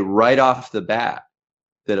to say right off the bat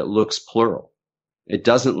that it looks plural. It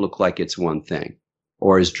doesn't look like it's one thing,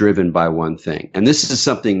 or is driven by one thing. And this is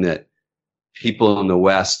something that people in the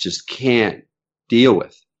West just can't deal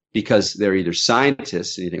with, because they're either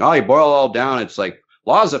scientists and you think, oh, you boil it all down, it's like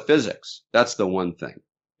laws of physics. That's the one thing.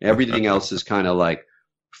 Everything else is kind of like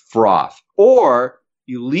froth. Or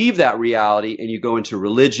you leave that reality and you go into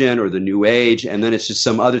religion or the New Age, and then it's just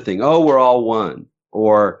some other thing. Oh, we're all one.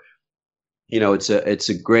 Or, it's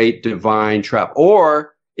a great divine trap.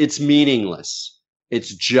 Or it's meaningless.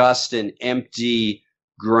 It's just an empty,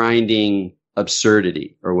 grinding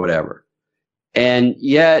absurdity or whatever. And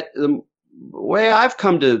yet the way I've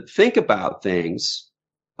come to think about things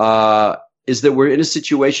is that we're in a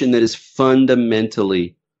situation that is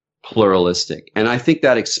fundamentally pluralistic. And I think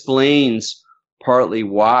that explains partly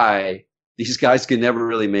why these guys can never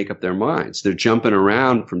really make up their minds. They're jumping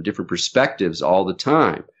around from different perspectives all the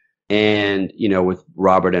time. And, with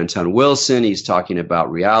Robert Anton Wilson, he's talking about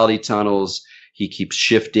reality tunnels. He keeps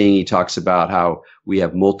shifting. He talks about how we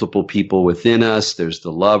have multiple people within us. There's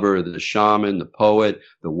the lover, the shaman, the poet,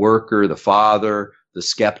 the worker, the father, the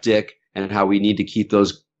skeptic, and how we need to keep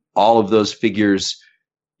all of those figures,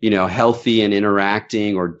 healthy and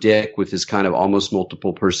interacting, or Dick with his kind of almost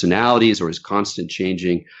multiple personalities, or his constant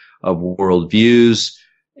changing of worldviews.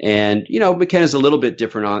 And, McKenna's a little bit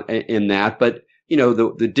different in that, but,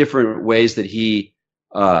 the different ways that he,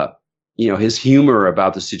 his humor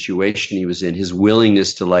about the situation he was in, his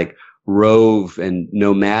willingness to like rove and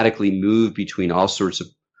nomadically move between all sorts of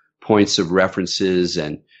points of references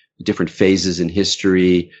and different phases in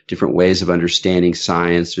history, different ways of understanding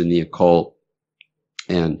science and the occult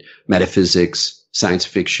and metaphysics, science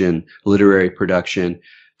fiction, literary production.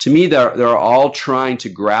 To me, they're all trying to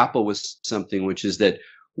grapple with something, which is that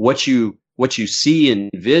what you see and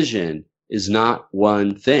vision is not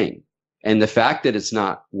one thing. And the fact that it's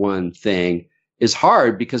not one thing is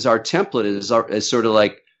hard because our template is sort of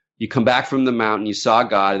like you come back from the mountain, you saw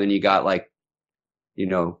God, and then you got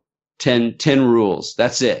 10 rules.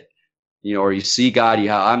 That's it. Or you see God,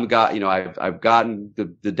 I'm God, I've gotten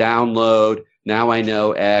the download. Now I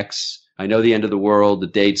know X. I know the end of the world. The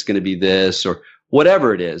date's going to be this, or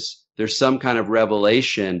whatever it is. There's some kind of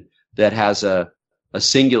revelation that has a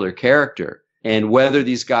singular character. And whether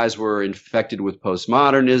these guys were infected with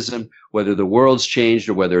postmodernism, whether the world's changed,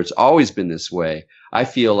 or whether it's always been this way, I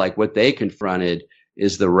feel like what they confronted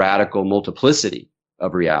is the radical multiplicity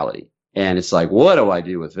of reality. And it's like, what do I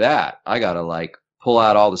do with that? I got to pull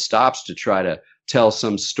out all the stops to try to tell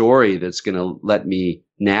some story that's going to let me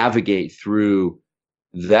navigate through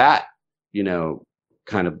that,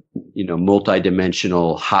 kind of,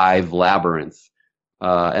 multidimensional hive labyrinth.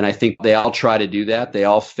 And I think they all try to do that. They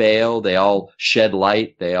all fail. They all shed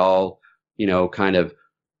light. They all, kind of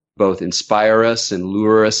both inspire us and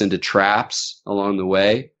lure us into traps along the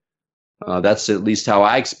way. That's at least how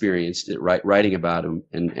I experienced it, writing about them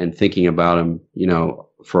and thinking about them,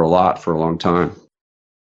 for a long time.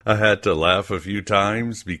 I had to laugh a few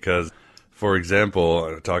times because, for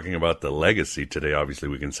example, talking about the legacy today, obviously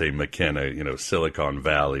we can say McKenna, Silicon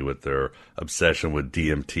Valley with their obsession with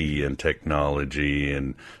DMT and technology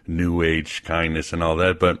and New Age kindness and all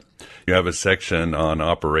that. But you have a section on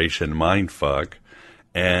Operation Mindfuck,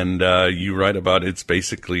 and you write about it's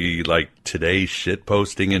basically like today's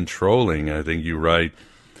shitposting and trolling. I think you write,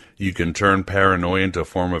 you can turn paranoia into a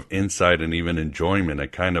form of insight and even enjoyment, a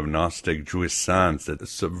kind of Gnostic jouissance that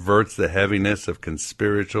subverts the heaviness of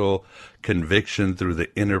conspiratorial conviction through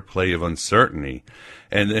the interplay of uncertainty.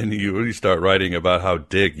 And then you start writing about how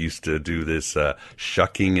Dick used to do this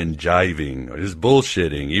shucking and jiving, just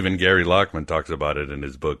bullshitting. Even Gary Lockman talks about it in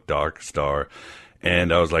his book Dark Star.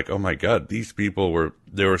 And I was like, oh my God, these people were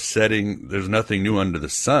setting, there's nothing new under the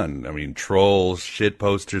sun. I mean, trolls, shit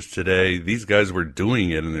posters today, these guys were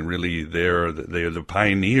doing it, and they're the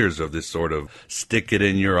pioneers of this sort of stick it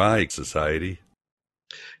in your eye society.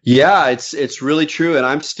 Yeah, it's really true. And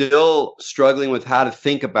I'm still struggling with how to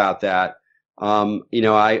think about that. I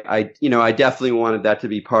definitely wanted that to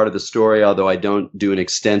be part of the story, although I don't do an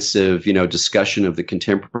extensive, discussion of the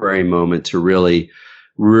contemporary moment to really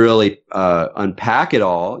unpack it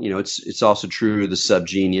all. It's also true of the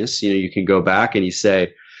subgenius. You can go back and you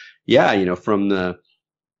say, yeah, from the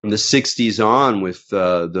 60s on with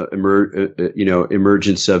the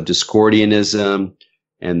emergence of Discordianism,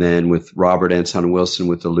 and then with Robert Anton Wilson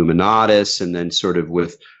with Illuminatus, and then sort of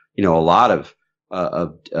with a lot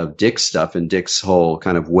of Dick's stuff and Dick's whole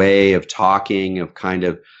kind of way of talking, of kind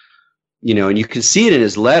of, and you can see it in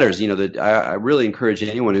his letters. That I really encourage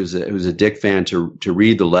anyone who's a Dick fan to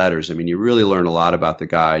read the letters. I mean, you really learn a lot about the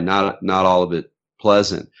guy. Not all of it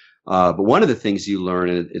pleasant, but one of the things you learn,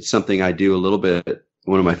 and it's something I do a little bit.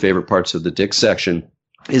 One of my favorite parts of the Dick section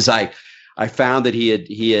is I found that he had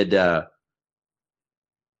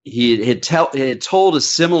told a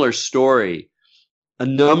similar story a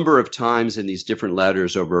number of times in these different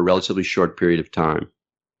letters over a relatively short period of time.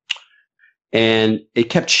 And it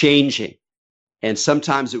kept changing. And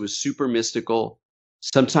sometimes it was super mystical.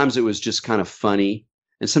 Sometimes it was just kind of funny.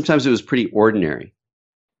 And sometimes it was pretty ordinary.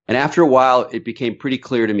 And after a while, it became pretty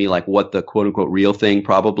clear to me, what the quote unquote real thing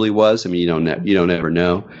probably was. I mean, you don't ever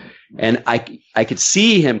know. And I could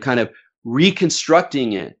see him kind of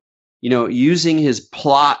reconstructing it, using his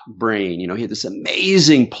plot brain. He had this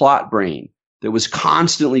amazing plot brain that was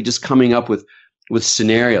constantly just coming up with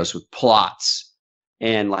scenarios, with plots.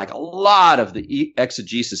 And a lot of the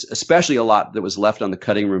exegesis, especially a lot that was left on the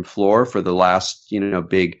cutting room floor for the last,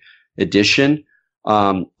 big edition,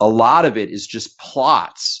 a lot of it is just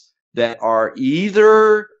plots that are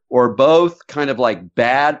either or both kind of like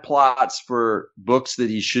bad plots for books that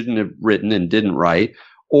he shouldn't have written and didn't write,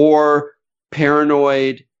 or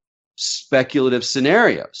paranoid speculative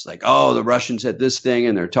scenarios like, oh, the Russians had this thing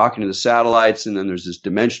and they're talking to the satellites, and then there's this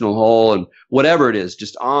dimensional hole, and whatever it is,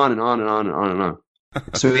 just on and on and on and on and on.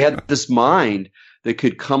 So he had this mind that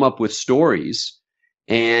could come up with stories,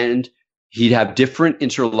 and he'd have different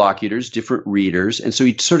interlocutors, different readers. And so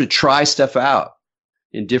he'd sort of try stuff out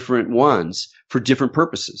in different ones for different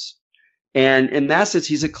purposes. And in that sense,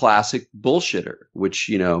 he's a classic bullshitter, which,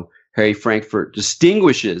 Harry Frankfurt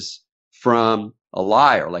distinguishes from a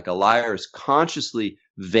liar. Like a liar is consciously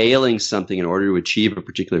veiling something in order to achieve a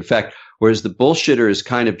particular effect, whereas the bullshitter is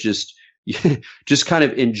kind of just kind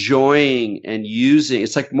of enjoying and using.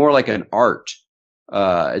 It's like more like an art.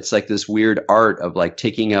 It's like this weird art of like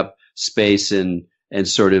taking up space and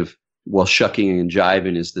sort of, well, shucking and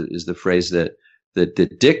jiving is the phrase that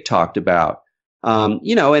Dick talked about. And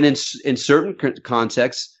in certain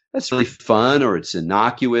contexts, that's really fun, or it's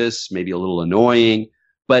innocuous, maybe a little annoying,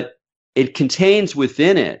 but it contains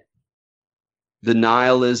within it the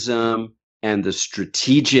nihilism and the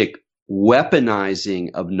strategic weaponizing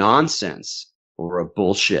of nonsense or of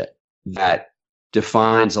bullshit that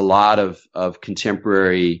defines a lot of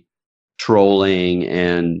contemporary trolling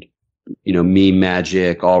and, meme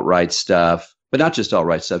magic, alt-right stuff, but not just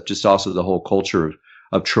alt-right stuff, just also the whole culture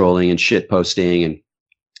of trolling and shit posting. And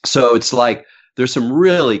so it's like there's some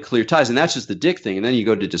really clear ties, and that's just the Dick thing. And then you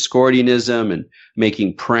go to Discordianism and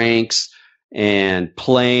making pranks and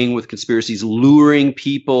playing with conspiracies, luring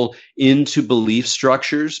people into belief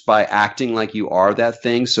structures by acting like you are that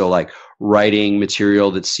thing. So like writing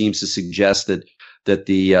material that seems to suggest that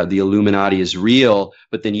the Illuminati is real,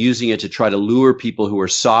 but then using it to try to lure people who are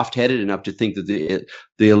soft-headed enough to think that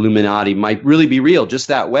the Illuminati might really be real just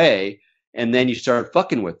that way. And then you start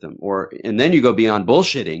fucking with them, and then you go beyond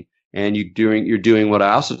bullshitting, and you're doing what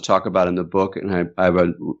I also talk about in the book, and I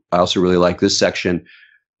also really like this section,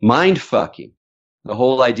 mind fucking. The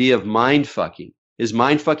whole idea of mind fucking. Is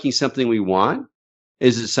mind fucking something we want?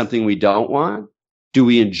 Is it something we don't want? Do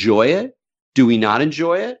we enjoy it? Do we not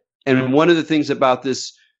enjoy it? And one of the things about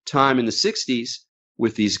this time in the 60s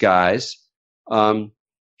with these guys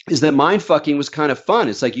is that mind fucking was kind of fun.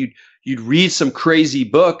 It's like you'd read some crazy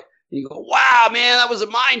book and you go, wow, man, that was a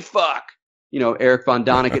mind fuck. Eric von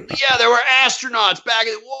Däniken, yeah, there were astronauts back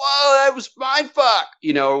in, whoa, that was mind fuck,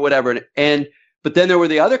 or whatever. But then there were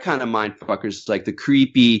the other kind of mind fuckers, like the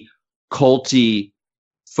creepy, culty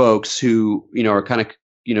folks who, are kind of,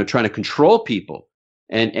 trying to control people.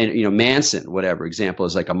 And Manson, whatever, example,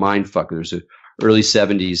 is like a mind fucker. There's a early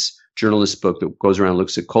 70s journalist book that goes around and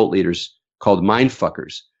looks at cult leaders called Mind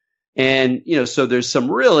Fuckers. And, so there's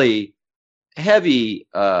some really heavy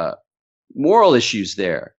moral issues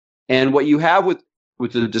there. And what you have with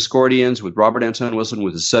the Discordians, with Robert Anton Wilson,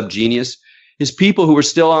 with the subgenius, is people who are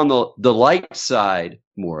still on the light side,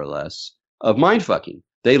 more or less, of mind fucking.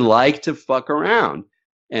 They like to fuck around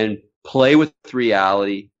and play with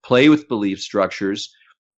reality, play with belief structures.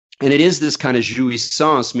 And it is this kind of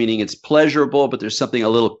jouissance, meaning it's pleasurable, but there's something a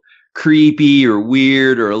little creepy or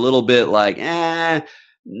weird or a little bit like,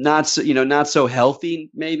 not so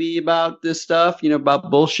healthy maybe about this stuff,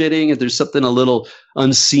 about bullshitting. There's something a little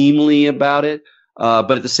unseemly about it.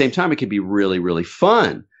 But at the same time, it can be really, really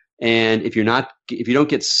fun. And if you don't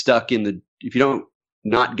get stuck if you don't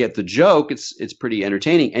not get the joke, it's pretty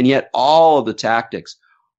entertaining. And yet all of the tactics,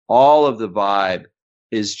 all of the vibe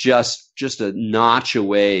is just a notch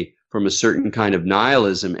away from a certain kind of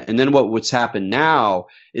nihilism. And then what's happened now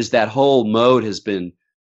is that whole mode has been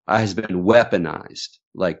weaponized,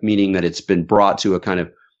 like meaning that it's been brought to a kind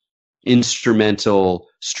of instrumental,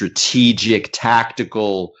 strategic,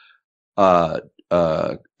 tactical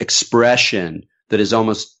expression that is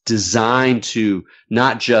almost designed to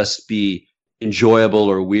not just be enjoyable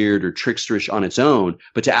or weird or tricksterish on its own,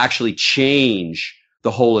 but to actually change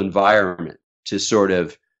the whole environment, to sort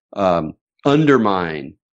of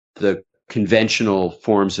undermine the conventional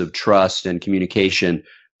forms of trust and communication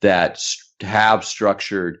that have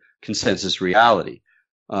structured consensus reality.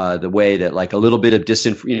 The way that like a little bit of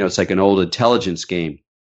it's like an old intelligence game.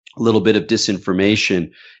 A little bit of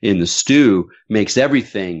disinformation in the stew makes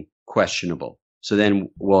everything questionable. So then,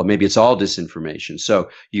 well, maybe it's all disinformation. So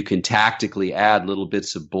you can tactically add little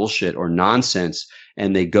bits of bullshit or nonsense,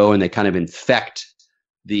 and they go and they kind of infect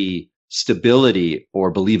the stability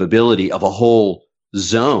or believability of a whole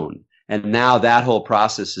zone. And now that whole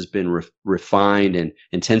process has been refined and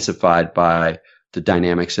intensified by the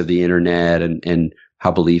dynamics of the internet and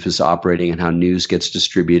how belief is operating and how news gets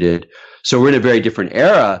distributed. So we're in a very different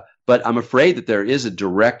era, but I'm afraid that there is a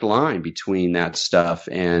direct line between that stuff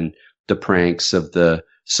and the pranks of the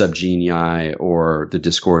subgenii or the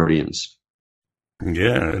Discordians.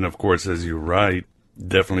 Yeah, and of course, as you write,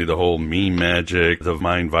 definitely the whole meme magic, the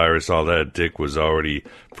mind virus, all that Dick was already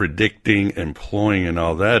predicting, employing, and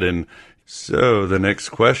all that. And so the next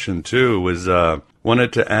question, too, was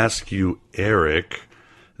wanted to ask you, Erik,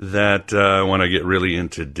 that I want to get really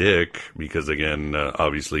into Dick, because, again,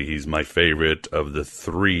 obviously he's my favorite of the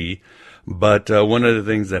three. But one of the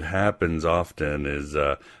things that happens often is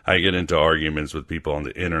I get into arguments with people on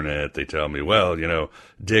the internet. They tell me, well, you know,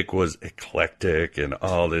 Dick was eclectic and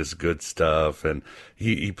all this good stuff, and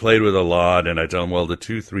he played with a lot. And I tell them, well, the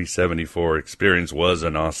 2374 experience was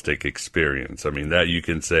a Gnostic experience. I mean, that you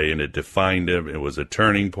can say, and it defined him. It was a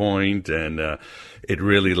turning point, and it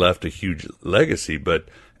really left a huge legacy. But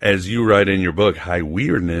as you write in your book, High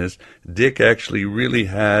Weirdness, Dick actually really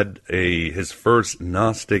had his first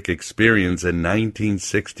Gnostic experience in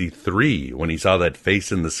 1963 when he saw that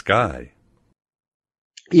face in the sky.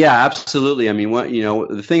 Yeah, absolutely. I mean,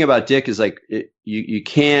 the thing about Dick is like you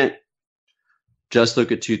can't just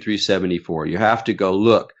look at 2374. You have to go,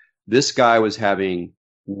 look, this guy was having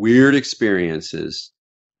weird experiences,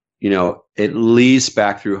 you know, at least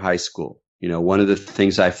back through high school. You know, one of the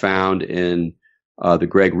things I found in the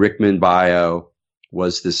Greg Rickman bio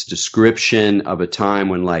was this description of a time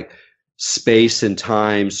when like space and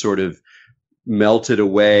time sort of melted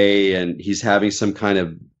away and he's having some kind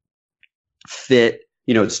of fit.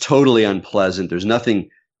 You know, it's totally unpleasant. There's nothing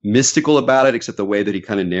mystical about it except the way that he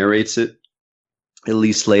kind of narrates it. At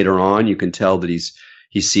least later on, you can tell that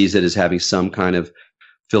he sees it as having some kind of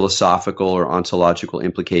philosophical or ontological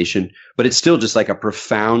implication, but it's still just like a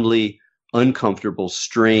profoundly uncomfortable,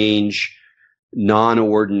 strange,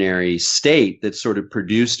 non-ordinary state that's sort of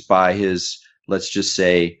produced by his, let's just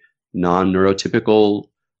say, non-neurotypical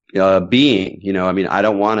being. You know, I mean, I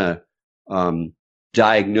don't want to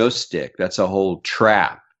diagnose Dick. That's a whole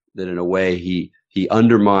trap that in a way he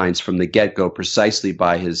undermines from the get-go precisely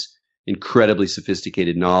by his incredibly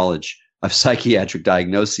sophisticated knowledge of psychiatric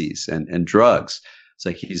diagnoses and drugs. It's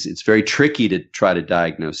like it's very tricky to try to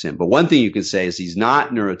diagnose him. But one thing you can say is he's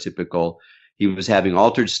not neurotypical. He was having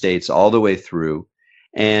altered states all the way through.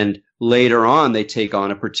 And later on, they take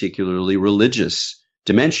on a particularly religious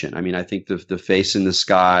dimension. I mean, I think the face in the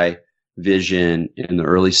sky vision in the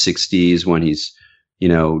early 60s when he's, you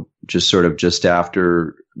know, just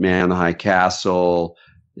after Man on the High Castle.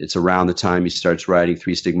 It's around the time he starts writing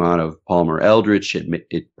Three Stigmata of Palmer Eldritch.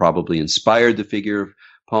 It probably inspired the figure of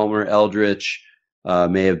Palmer Eldritch.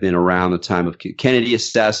 May have been around the time of Kennedy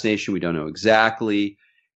assassination. We don't know exactly.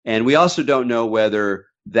 And we also don't know whether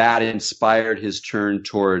that inspired his turn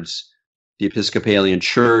towards the Episcopalian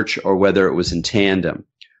Church or whether it was in tandem.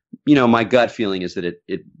 You know, my gut feeling is that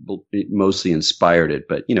it mostly inspired it.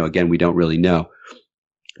 But, you know, again, we don't really know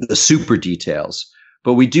the super details.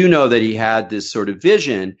 But we do know that he had this sort of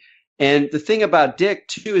vision. And the thing about Dick,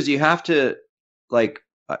 too, is you have to, like,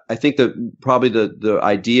 I think that probably the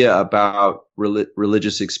idea about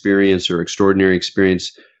religious experience or extraordinary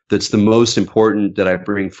experience that's the most important that I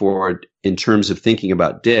bring forward in terms of thinking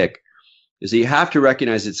about Dick is that you have to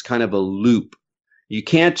recognize it's kind of a loop. You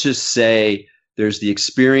can't just say there's the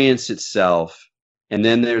experience itself and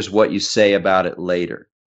then there's what you say about it later.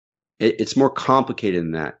 It's more complicated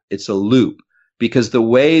than that. It's a loop because the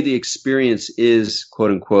way the experience is,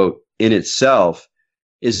 quote unquote, in itself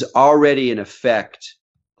is already an effect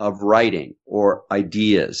of writing or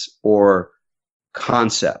ideas or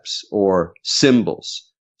concepts or symbols.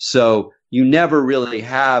 So you never really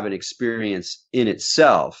have an experience in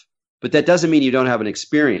itself, but that doesn't mean you don't have an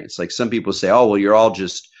experience. Like some people say, oh, well, you're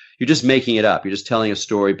just making it up. You're just telling a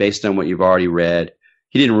story based on what you've already read.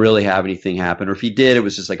 He didn't really have anything happen. Or if he did, it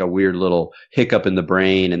was just like a weird little hiccup in the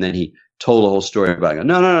brain. And then he told a whole story about it.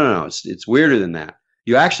 No. It's weirder than that.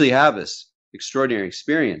 You actually have this extraordinary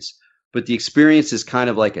experience, but the experience is kind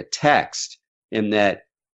of like a text in that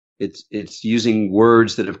it's using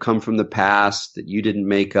words that have come from the past that you didn't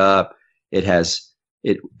make up. It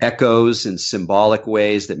echoes in symbolic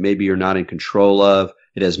ways that maybe you're not in control of.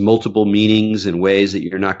 It has multiple meanings in ways that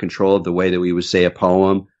you're not in control of, the way that we would say a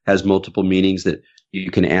poem has multiple meanings that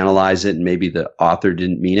you can analyze it and maybe the author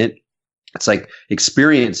didn't mean it. It's like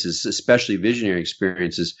experiences, especially visionary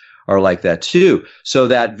experiences, are like that too. So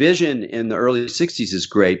that vision in the early 60s is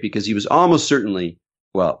great because he was almost certainly,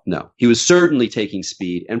 he was certainly taking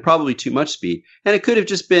speed and probably too much speed. And it could have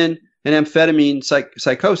just been an amphetamine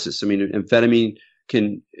psychosis. I mean,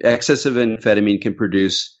 excessive amphetamine can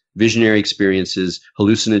produce visionary experiences,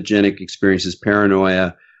 hallucinogenic experiences,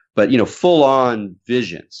 paranoia, but, full on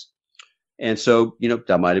visions. And so,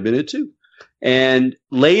 that might have been it too. And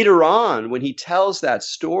later on, when he tells that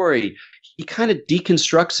story, he kind of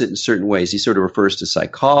deconstructs it in certain ways. He sort of refers to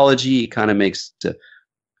psychology. He kind of makes a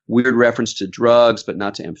weird reference to drugs, but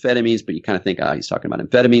not to amphetamines. But you kind of think, he's talking about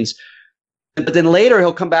amphetamines. But then later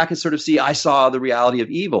he'll come back and sort of see, I saw the reality of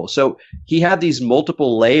evil. So he had these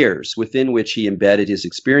multiple layers within which he embedded his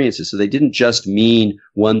experiences. So they didn't just mean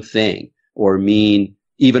one thing or mean,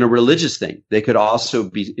 even a religious thing. They could also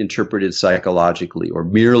be interpreted psychologically or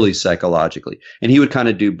merely psychologically. And he would kind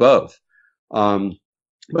of do both.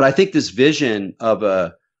 But I think this vision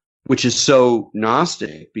of which is so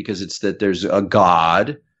Gnostic, because it's that there's a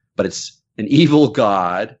God, but it's an evil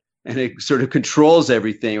God, and it sort of controls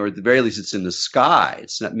everything, or at the very least it's in the sky.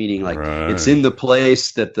 It's not meaning like it's in the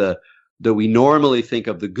place that we normally think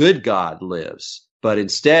of the good God lives, but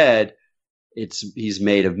instead he's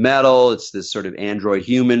made of metal. It's this sort of android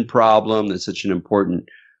human problem that's such an important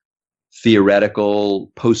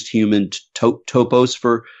theoretical post-human topos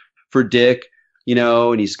for Dick,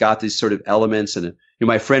 and he's got these sort of elements. And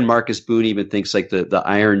my friend Marcus Boone even thinks like the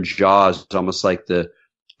iron jaw is almost like the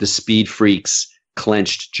Speed Freak's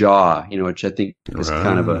clenched jaw, which I think is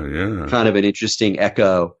kind of an interesting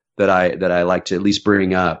echo that I like to at least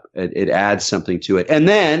bring up. It adds something to it. And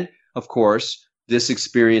then, of course, this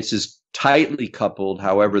experience is tightly coupled,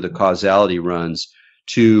 however the causality runs,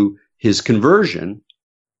 to his conversion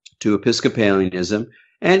to Episcopalianism.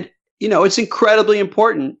 And, it's incredibly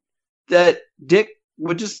important that Dick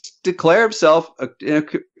would just declare himself an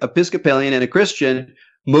Episcopalian and a Christian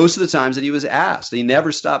most of the times that he was asked. He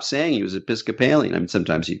never stopped saying he was Episcopalian. I mean,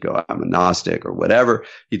 sometimes he'd go, I'm a Gnostic or whatever.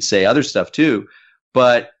 He'd say other stuff too.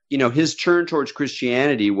 But, his turn towards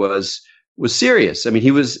Christianity was serious. I mean,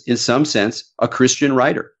 he was, in some sense, a Christian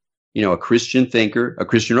writer, a Christian thinker, a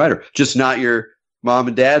Christian writer, just not your mom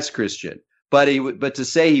and dad's Christian. But to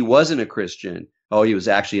say he wasn't a Christian, he was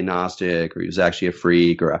actually a Gnostic, or he was actually a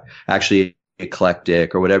freak, or actually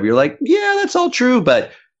eclectic, or whatever. You're like, yeah, that's all true,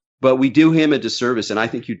 but we do him a disservice, and I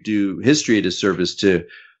think you do history a disservice to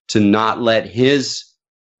not let his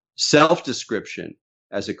self-description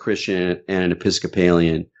as a Christian and an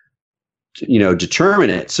Episcopalian, determine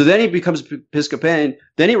it. So then he becomes Episcopalian.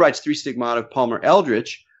 Then he writes Three Stigmata of Palmer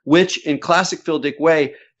Eldritch, which in classic Phil Dick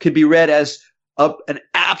way could be read as an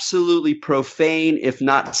absolutely profane, if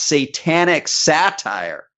not satanic,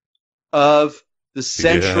 satire of the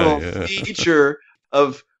central feature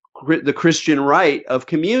of the Christian rite of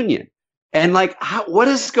communion. And what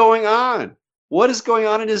is going on? What is going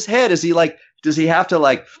on in his head? Does he have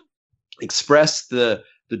to express the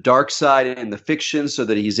dark side and the fiction so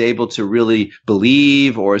that he's able to really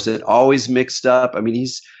believe, or is it always mixed up? I mean,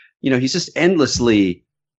 he's just endlessly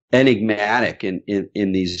enigmatic in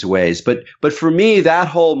these ways. But for me, that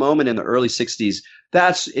whole moment in the early 60s,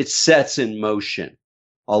 it sets in motion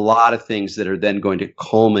a lot of things that are then going to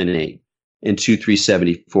culminate in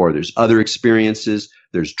 2374. There's other experiences.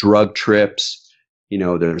 There's drug trips.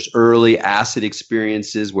 There's early acid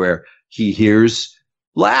experiences where he hears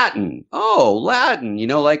Latin. Oh, Latin,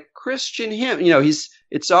 like Christian hymn.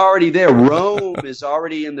 It's already there. Rome is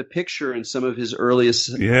already in the picture in some of his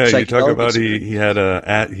earliest. Yeah, you talk about he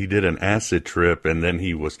did an acid trip, and then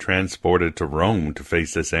he was transported to Rome to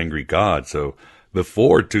face this angry god. So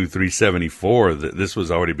before 2374, this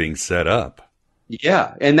was already being set up.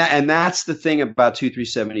 Yeah, and that's the thing about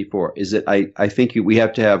 2374 is that I think we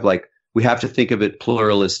have to think of it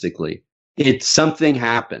pluralistically. Something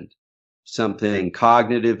happened, something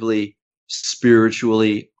cognitively,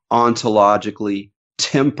 spiritually, ontologically,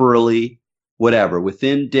 temporally, whatever,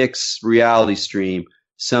 within Dick's reality stream,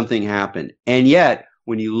 something happened. And yet,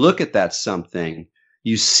 when you look at that something,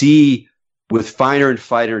 you see with finer and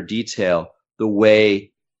finer detail the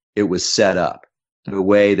way it was set up, the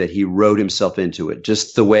way that he wrote himself into it,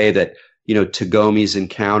 just the way that Tagomi's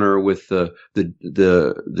encounter with the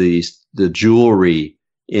jewelry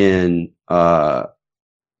in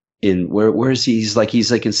where is he? He's like in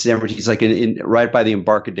San Francisco. He's like in right by the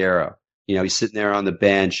Embarcadero. He's sitting there on the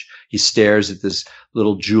bench. He stares at this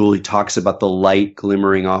little jewel. He talks about the light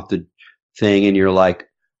glimmering off the thing, and you're like,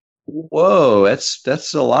 "Whoa,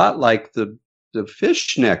 that's a lot like the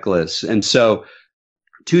fish necklace." And so,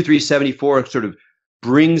 2374 sort of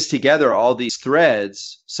brings together all these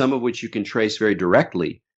threads, some of which you can trace very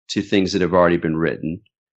directly to things that have already been written,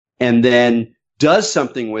 and then does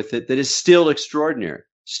something with it that is still extraordinary,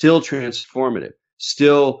 still transformative,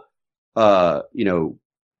 still,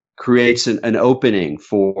 creates an opening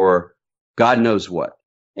for God knows what.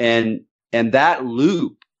 And that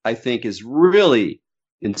loop, I think, is really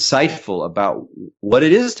insightful about what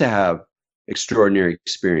it is to have extraordinary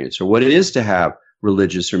experience, or what it is to have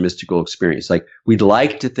religious or mystical experience. Like, we'd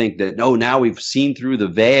like to think that, now we've seen through the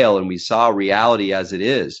veil and we saw reality as it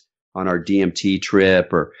is on our DMT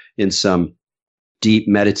trip or in some deep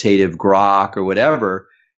meditative grok or whatever.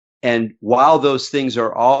 And while those things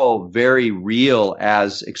are all very real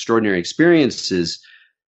as extraordinary experiences,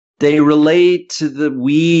 they relate to the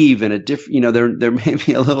weave in a different, they're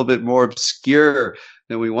maybe a little bit more obscure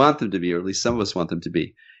than we want them to be, or at least some of us want them to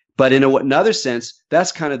be. But in another sense,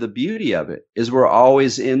 that's kind of the beauty of it, is we're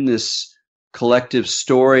always in this collective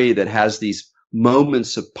story that has these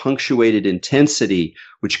moments of punctuated intensity,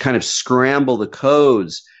 which kind of scramble the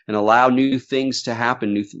codes and allow new things to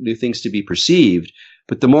happen, new things to be perceived.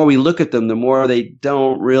 But the more we look at them, the more they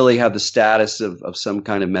don't really have the status of some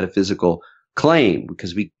kind of metaphysical claim,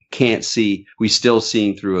 because we can't see, we're still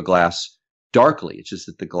seeing through a glass darkly. It's just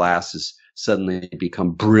that the glass has suddenly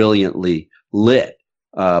become brilliantly lit,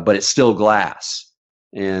 but it's still glass.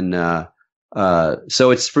 And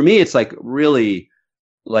so it's, for me, it's like really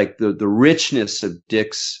like the richness of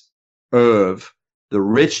Dick's oeuvre, the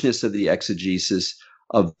richness of the exegesis,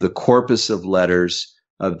 of the corpus of letters,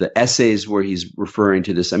 of the essays where he's referring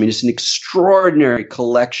to this. I mean, it's an extraordinary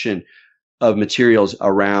collection of materials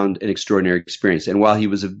around an extraordinary experience. And while he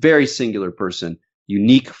was a very singular person,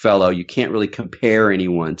 unique fellow, you can't really compare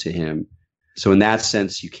anyone to him. So in that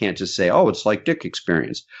sense, you can't just say, oh, it's like Dick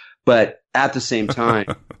experience. But at the same time,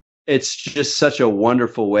 it's just such a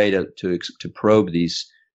wonderful way to probe these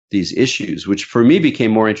issues, which for me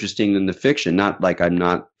became more interesting than the fiction. Not like I'm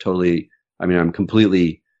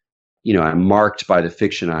completely, I'm marked by the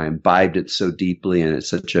fiction. I imbibed it so deeply, and it's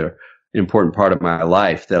such an important part of my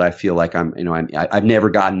life that I feel like I've never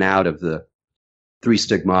gotten out of the Three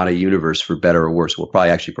Stigmata universe, for better or worse. Well,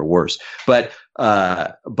 probably actually for worse. But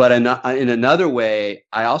in another way,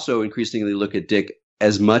 I also increasingly look at Dick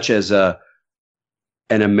as much as an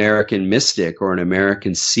American mystic or an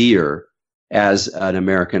American seer as an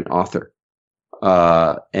American author.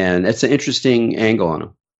 And it's an interesting angle on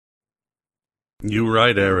him. You're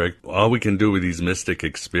right, Erik. All we can do with these mystic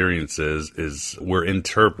experiences is we're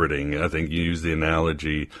interpreting. I think you use the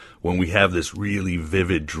analogy when we have this really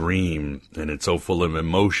vivid dream and it's so full of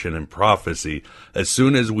emotion and prophecy. As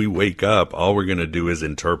soon as we wake up, all we're going to do is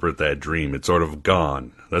interpret that dream. It's sort of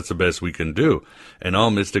gone. That's the best we can do. And all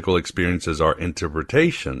mystical experiences are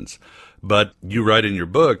interpretations. But you write in your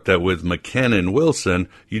book that with McKenna and Wilson,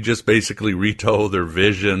 you just basically retold their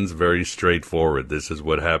visions very straightforward. This is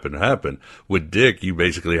what happened. With Dick, you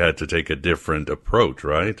basically had to take a different approach,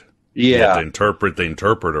 right? Yeah. You had to interpret the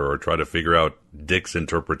interpreter or try to figure out Dick's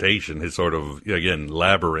interpretation, his sort of, again,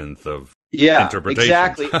 labyrinth of interpretations.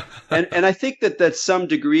 Exactly. and I think that some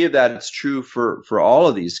degree of that is true for all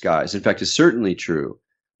of these guys. In fact, it's certainly true.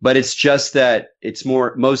 But it's just that it's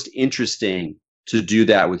most interesting to do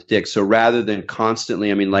that with Dick. So rather than constantly,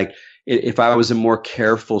 if I was a more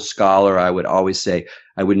careful scholar, I would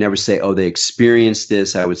never say, oh, they experienced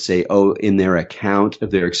this. I would say, oh, in their account of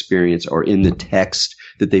their experience or in the text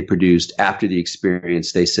that they produced after the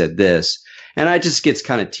experience, they said this. And it just gets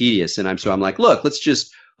kind of tedious. And I'm like, look, let's just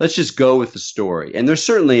go with the story. And there's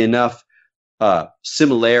certainly enough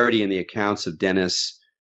similarity in the accounts of Dennis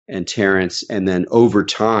and Terence. And then over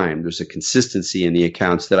time, there's a consistency in the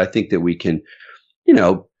accounts that I think that we can,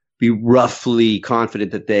 be roughly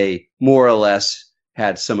confident that they more or less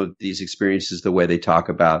had some of these experiences the way they talk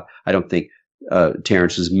about. I don't think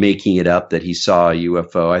Terence was making it up that he saw a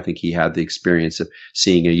UFO. I think he had the experience of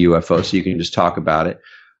seeing a UFO, so you can just talk about it.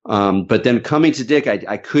 But then coming to Dick,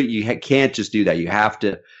 you can't just do that. You have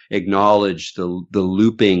to acknowledge the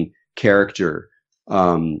looping character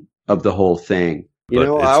of the whole thing. I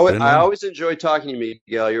always enjoy talking to you,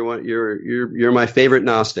 Miguel. You're my favorite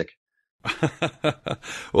Gnostic.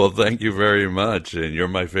 Well, thank you very much. And you're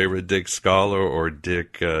my favorite Dick scholar or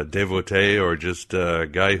Dick devotee or just a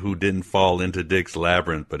guy who didn't fall into Dick's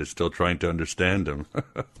labyrinth but is still trying to understand him.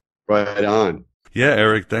 Right on. Yeah,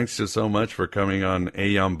 Erik, thanks so much for coming on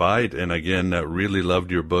Aeon Byte. And again, really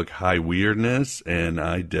loved your book, High Weirdness. And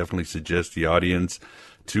I definitely suggest the audience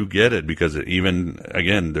to get it because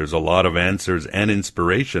there's a lot of answers and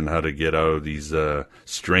inspiration how to get out of these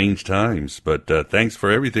strange times. But thanks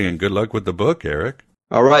for everything and good luck with the book, Erik.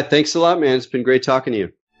 All right. Thanks a lot, man. It's been great talking to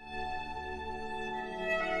you.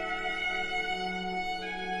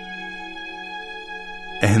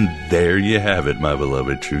 And there you have it, my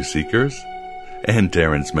beloved Truth Seekers. And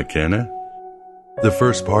Terence McKenna. The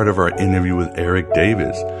first part of our interview with Erik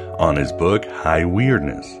Davis on his book, High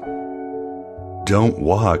Weirdness. Don't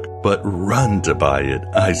walk, but run to buy it,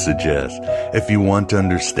 I suggest, if you want to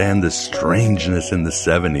understand the strangeness in the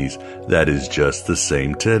 70s that is just the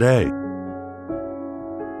same today.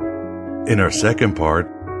 In our second part,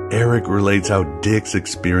 Erik relates how Dick's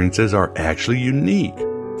experiences are actually unique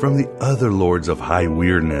from the other lords of high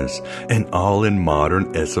weirdness and all in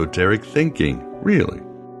modern esoteric thinking, really.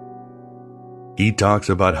 He talks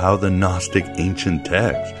about how the Gnostic ancient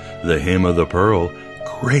text, the Hymn of the Pearl,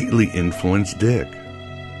 greatly influenced Dick.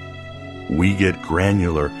 We get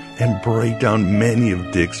granular and break down many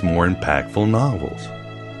of Dick's more impactful novels.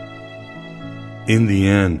 In the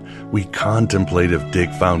end, we contemplate if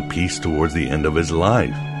Dick found peace towards the end of his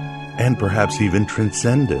life, and perhaps even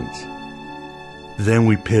transcendence. Then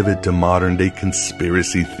we pivot to modern-day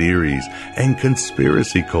conspiracy theories and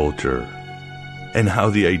conspiracy culture, and how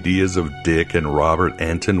the ideas of Dick and Robert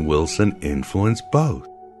Anton Wilson influence both.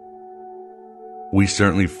 We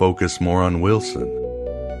certainly focus more on Wilson,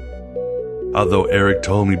 although Erik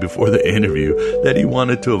told me before the interview that he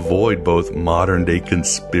wanted to avoid both modern-day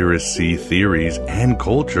conspiracy theories and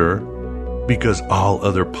culture because all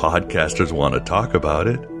other podcasters want to talk about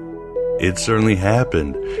it. It certainly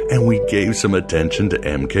happened, and we gave some attention to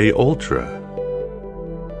MK Ultra.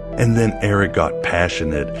 And then Erik got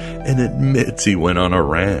passionate and admits he went on a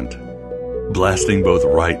rant, blasting both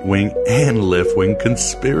right-wing and left-wing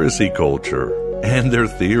conspiracy culture and their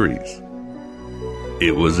theories.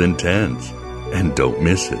 It was intense, and don't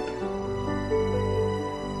miss it.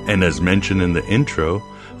 And as mentioned in the intro,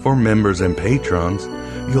 for members and patrons,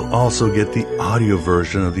 you'll also get the audio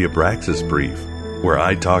version of the Abraxas Brief, where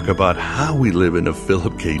I talk about how we live in a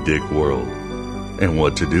Philip K. Dick world and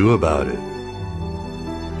what to do about it.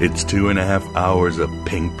 It's 2.5 hours of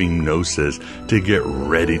pink beam gnosis to get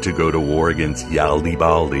ready to go to war against Yaldi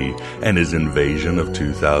Baldi and his invasion of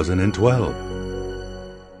 2012.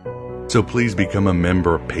 So please become a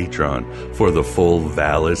member or patron for the full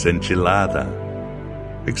Valis Enchilada.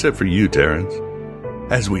 Except for you, Terence,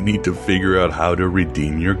 as we need to figure out how to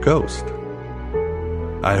redeem your ghost.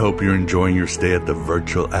 I hope you're enjoying your stay at the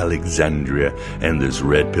virtual Alexandria and this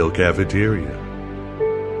Red Pill cafeteria.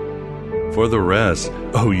 For the rest,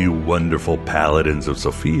 oh you wonderful paladins of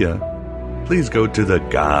Sophia, please go to the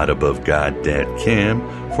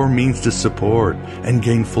GodAboveGod.com for means to support and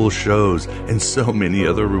gain full shows and so many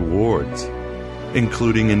other rewards,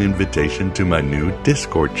 including an invitation to my new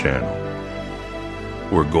Discord channel.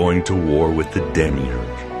 We're going to war with the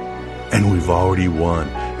Demiurge, and we've already won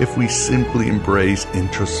if we simply embrace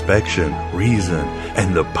introspection, reason,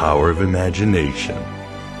 and the power of imagination.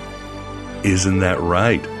 Isn't that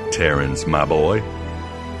right, Terence, my boy?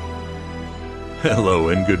 Hello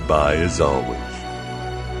and goodbye as always.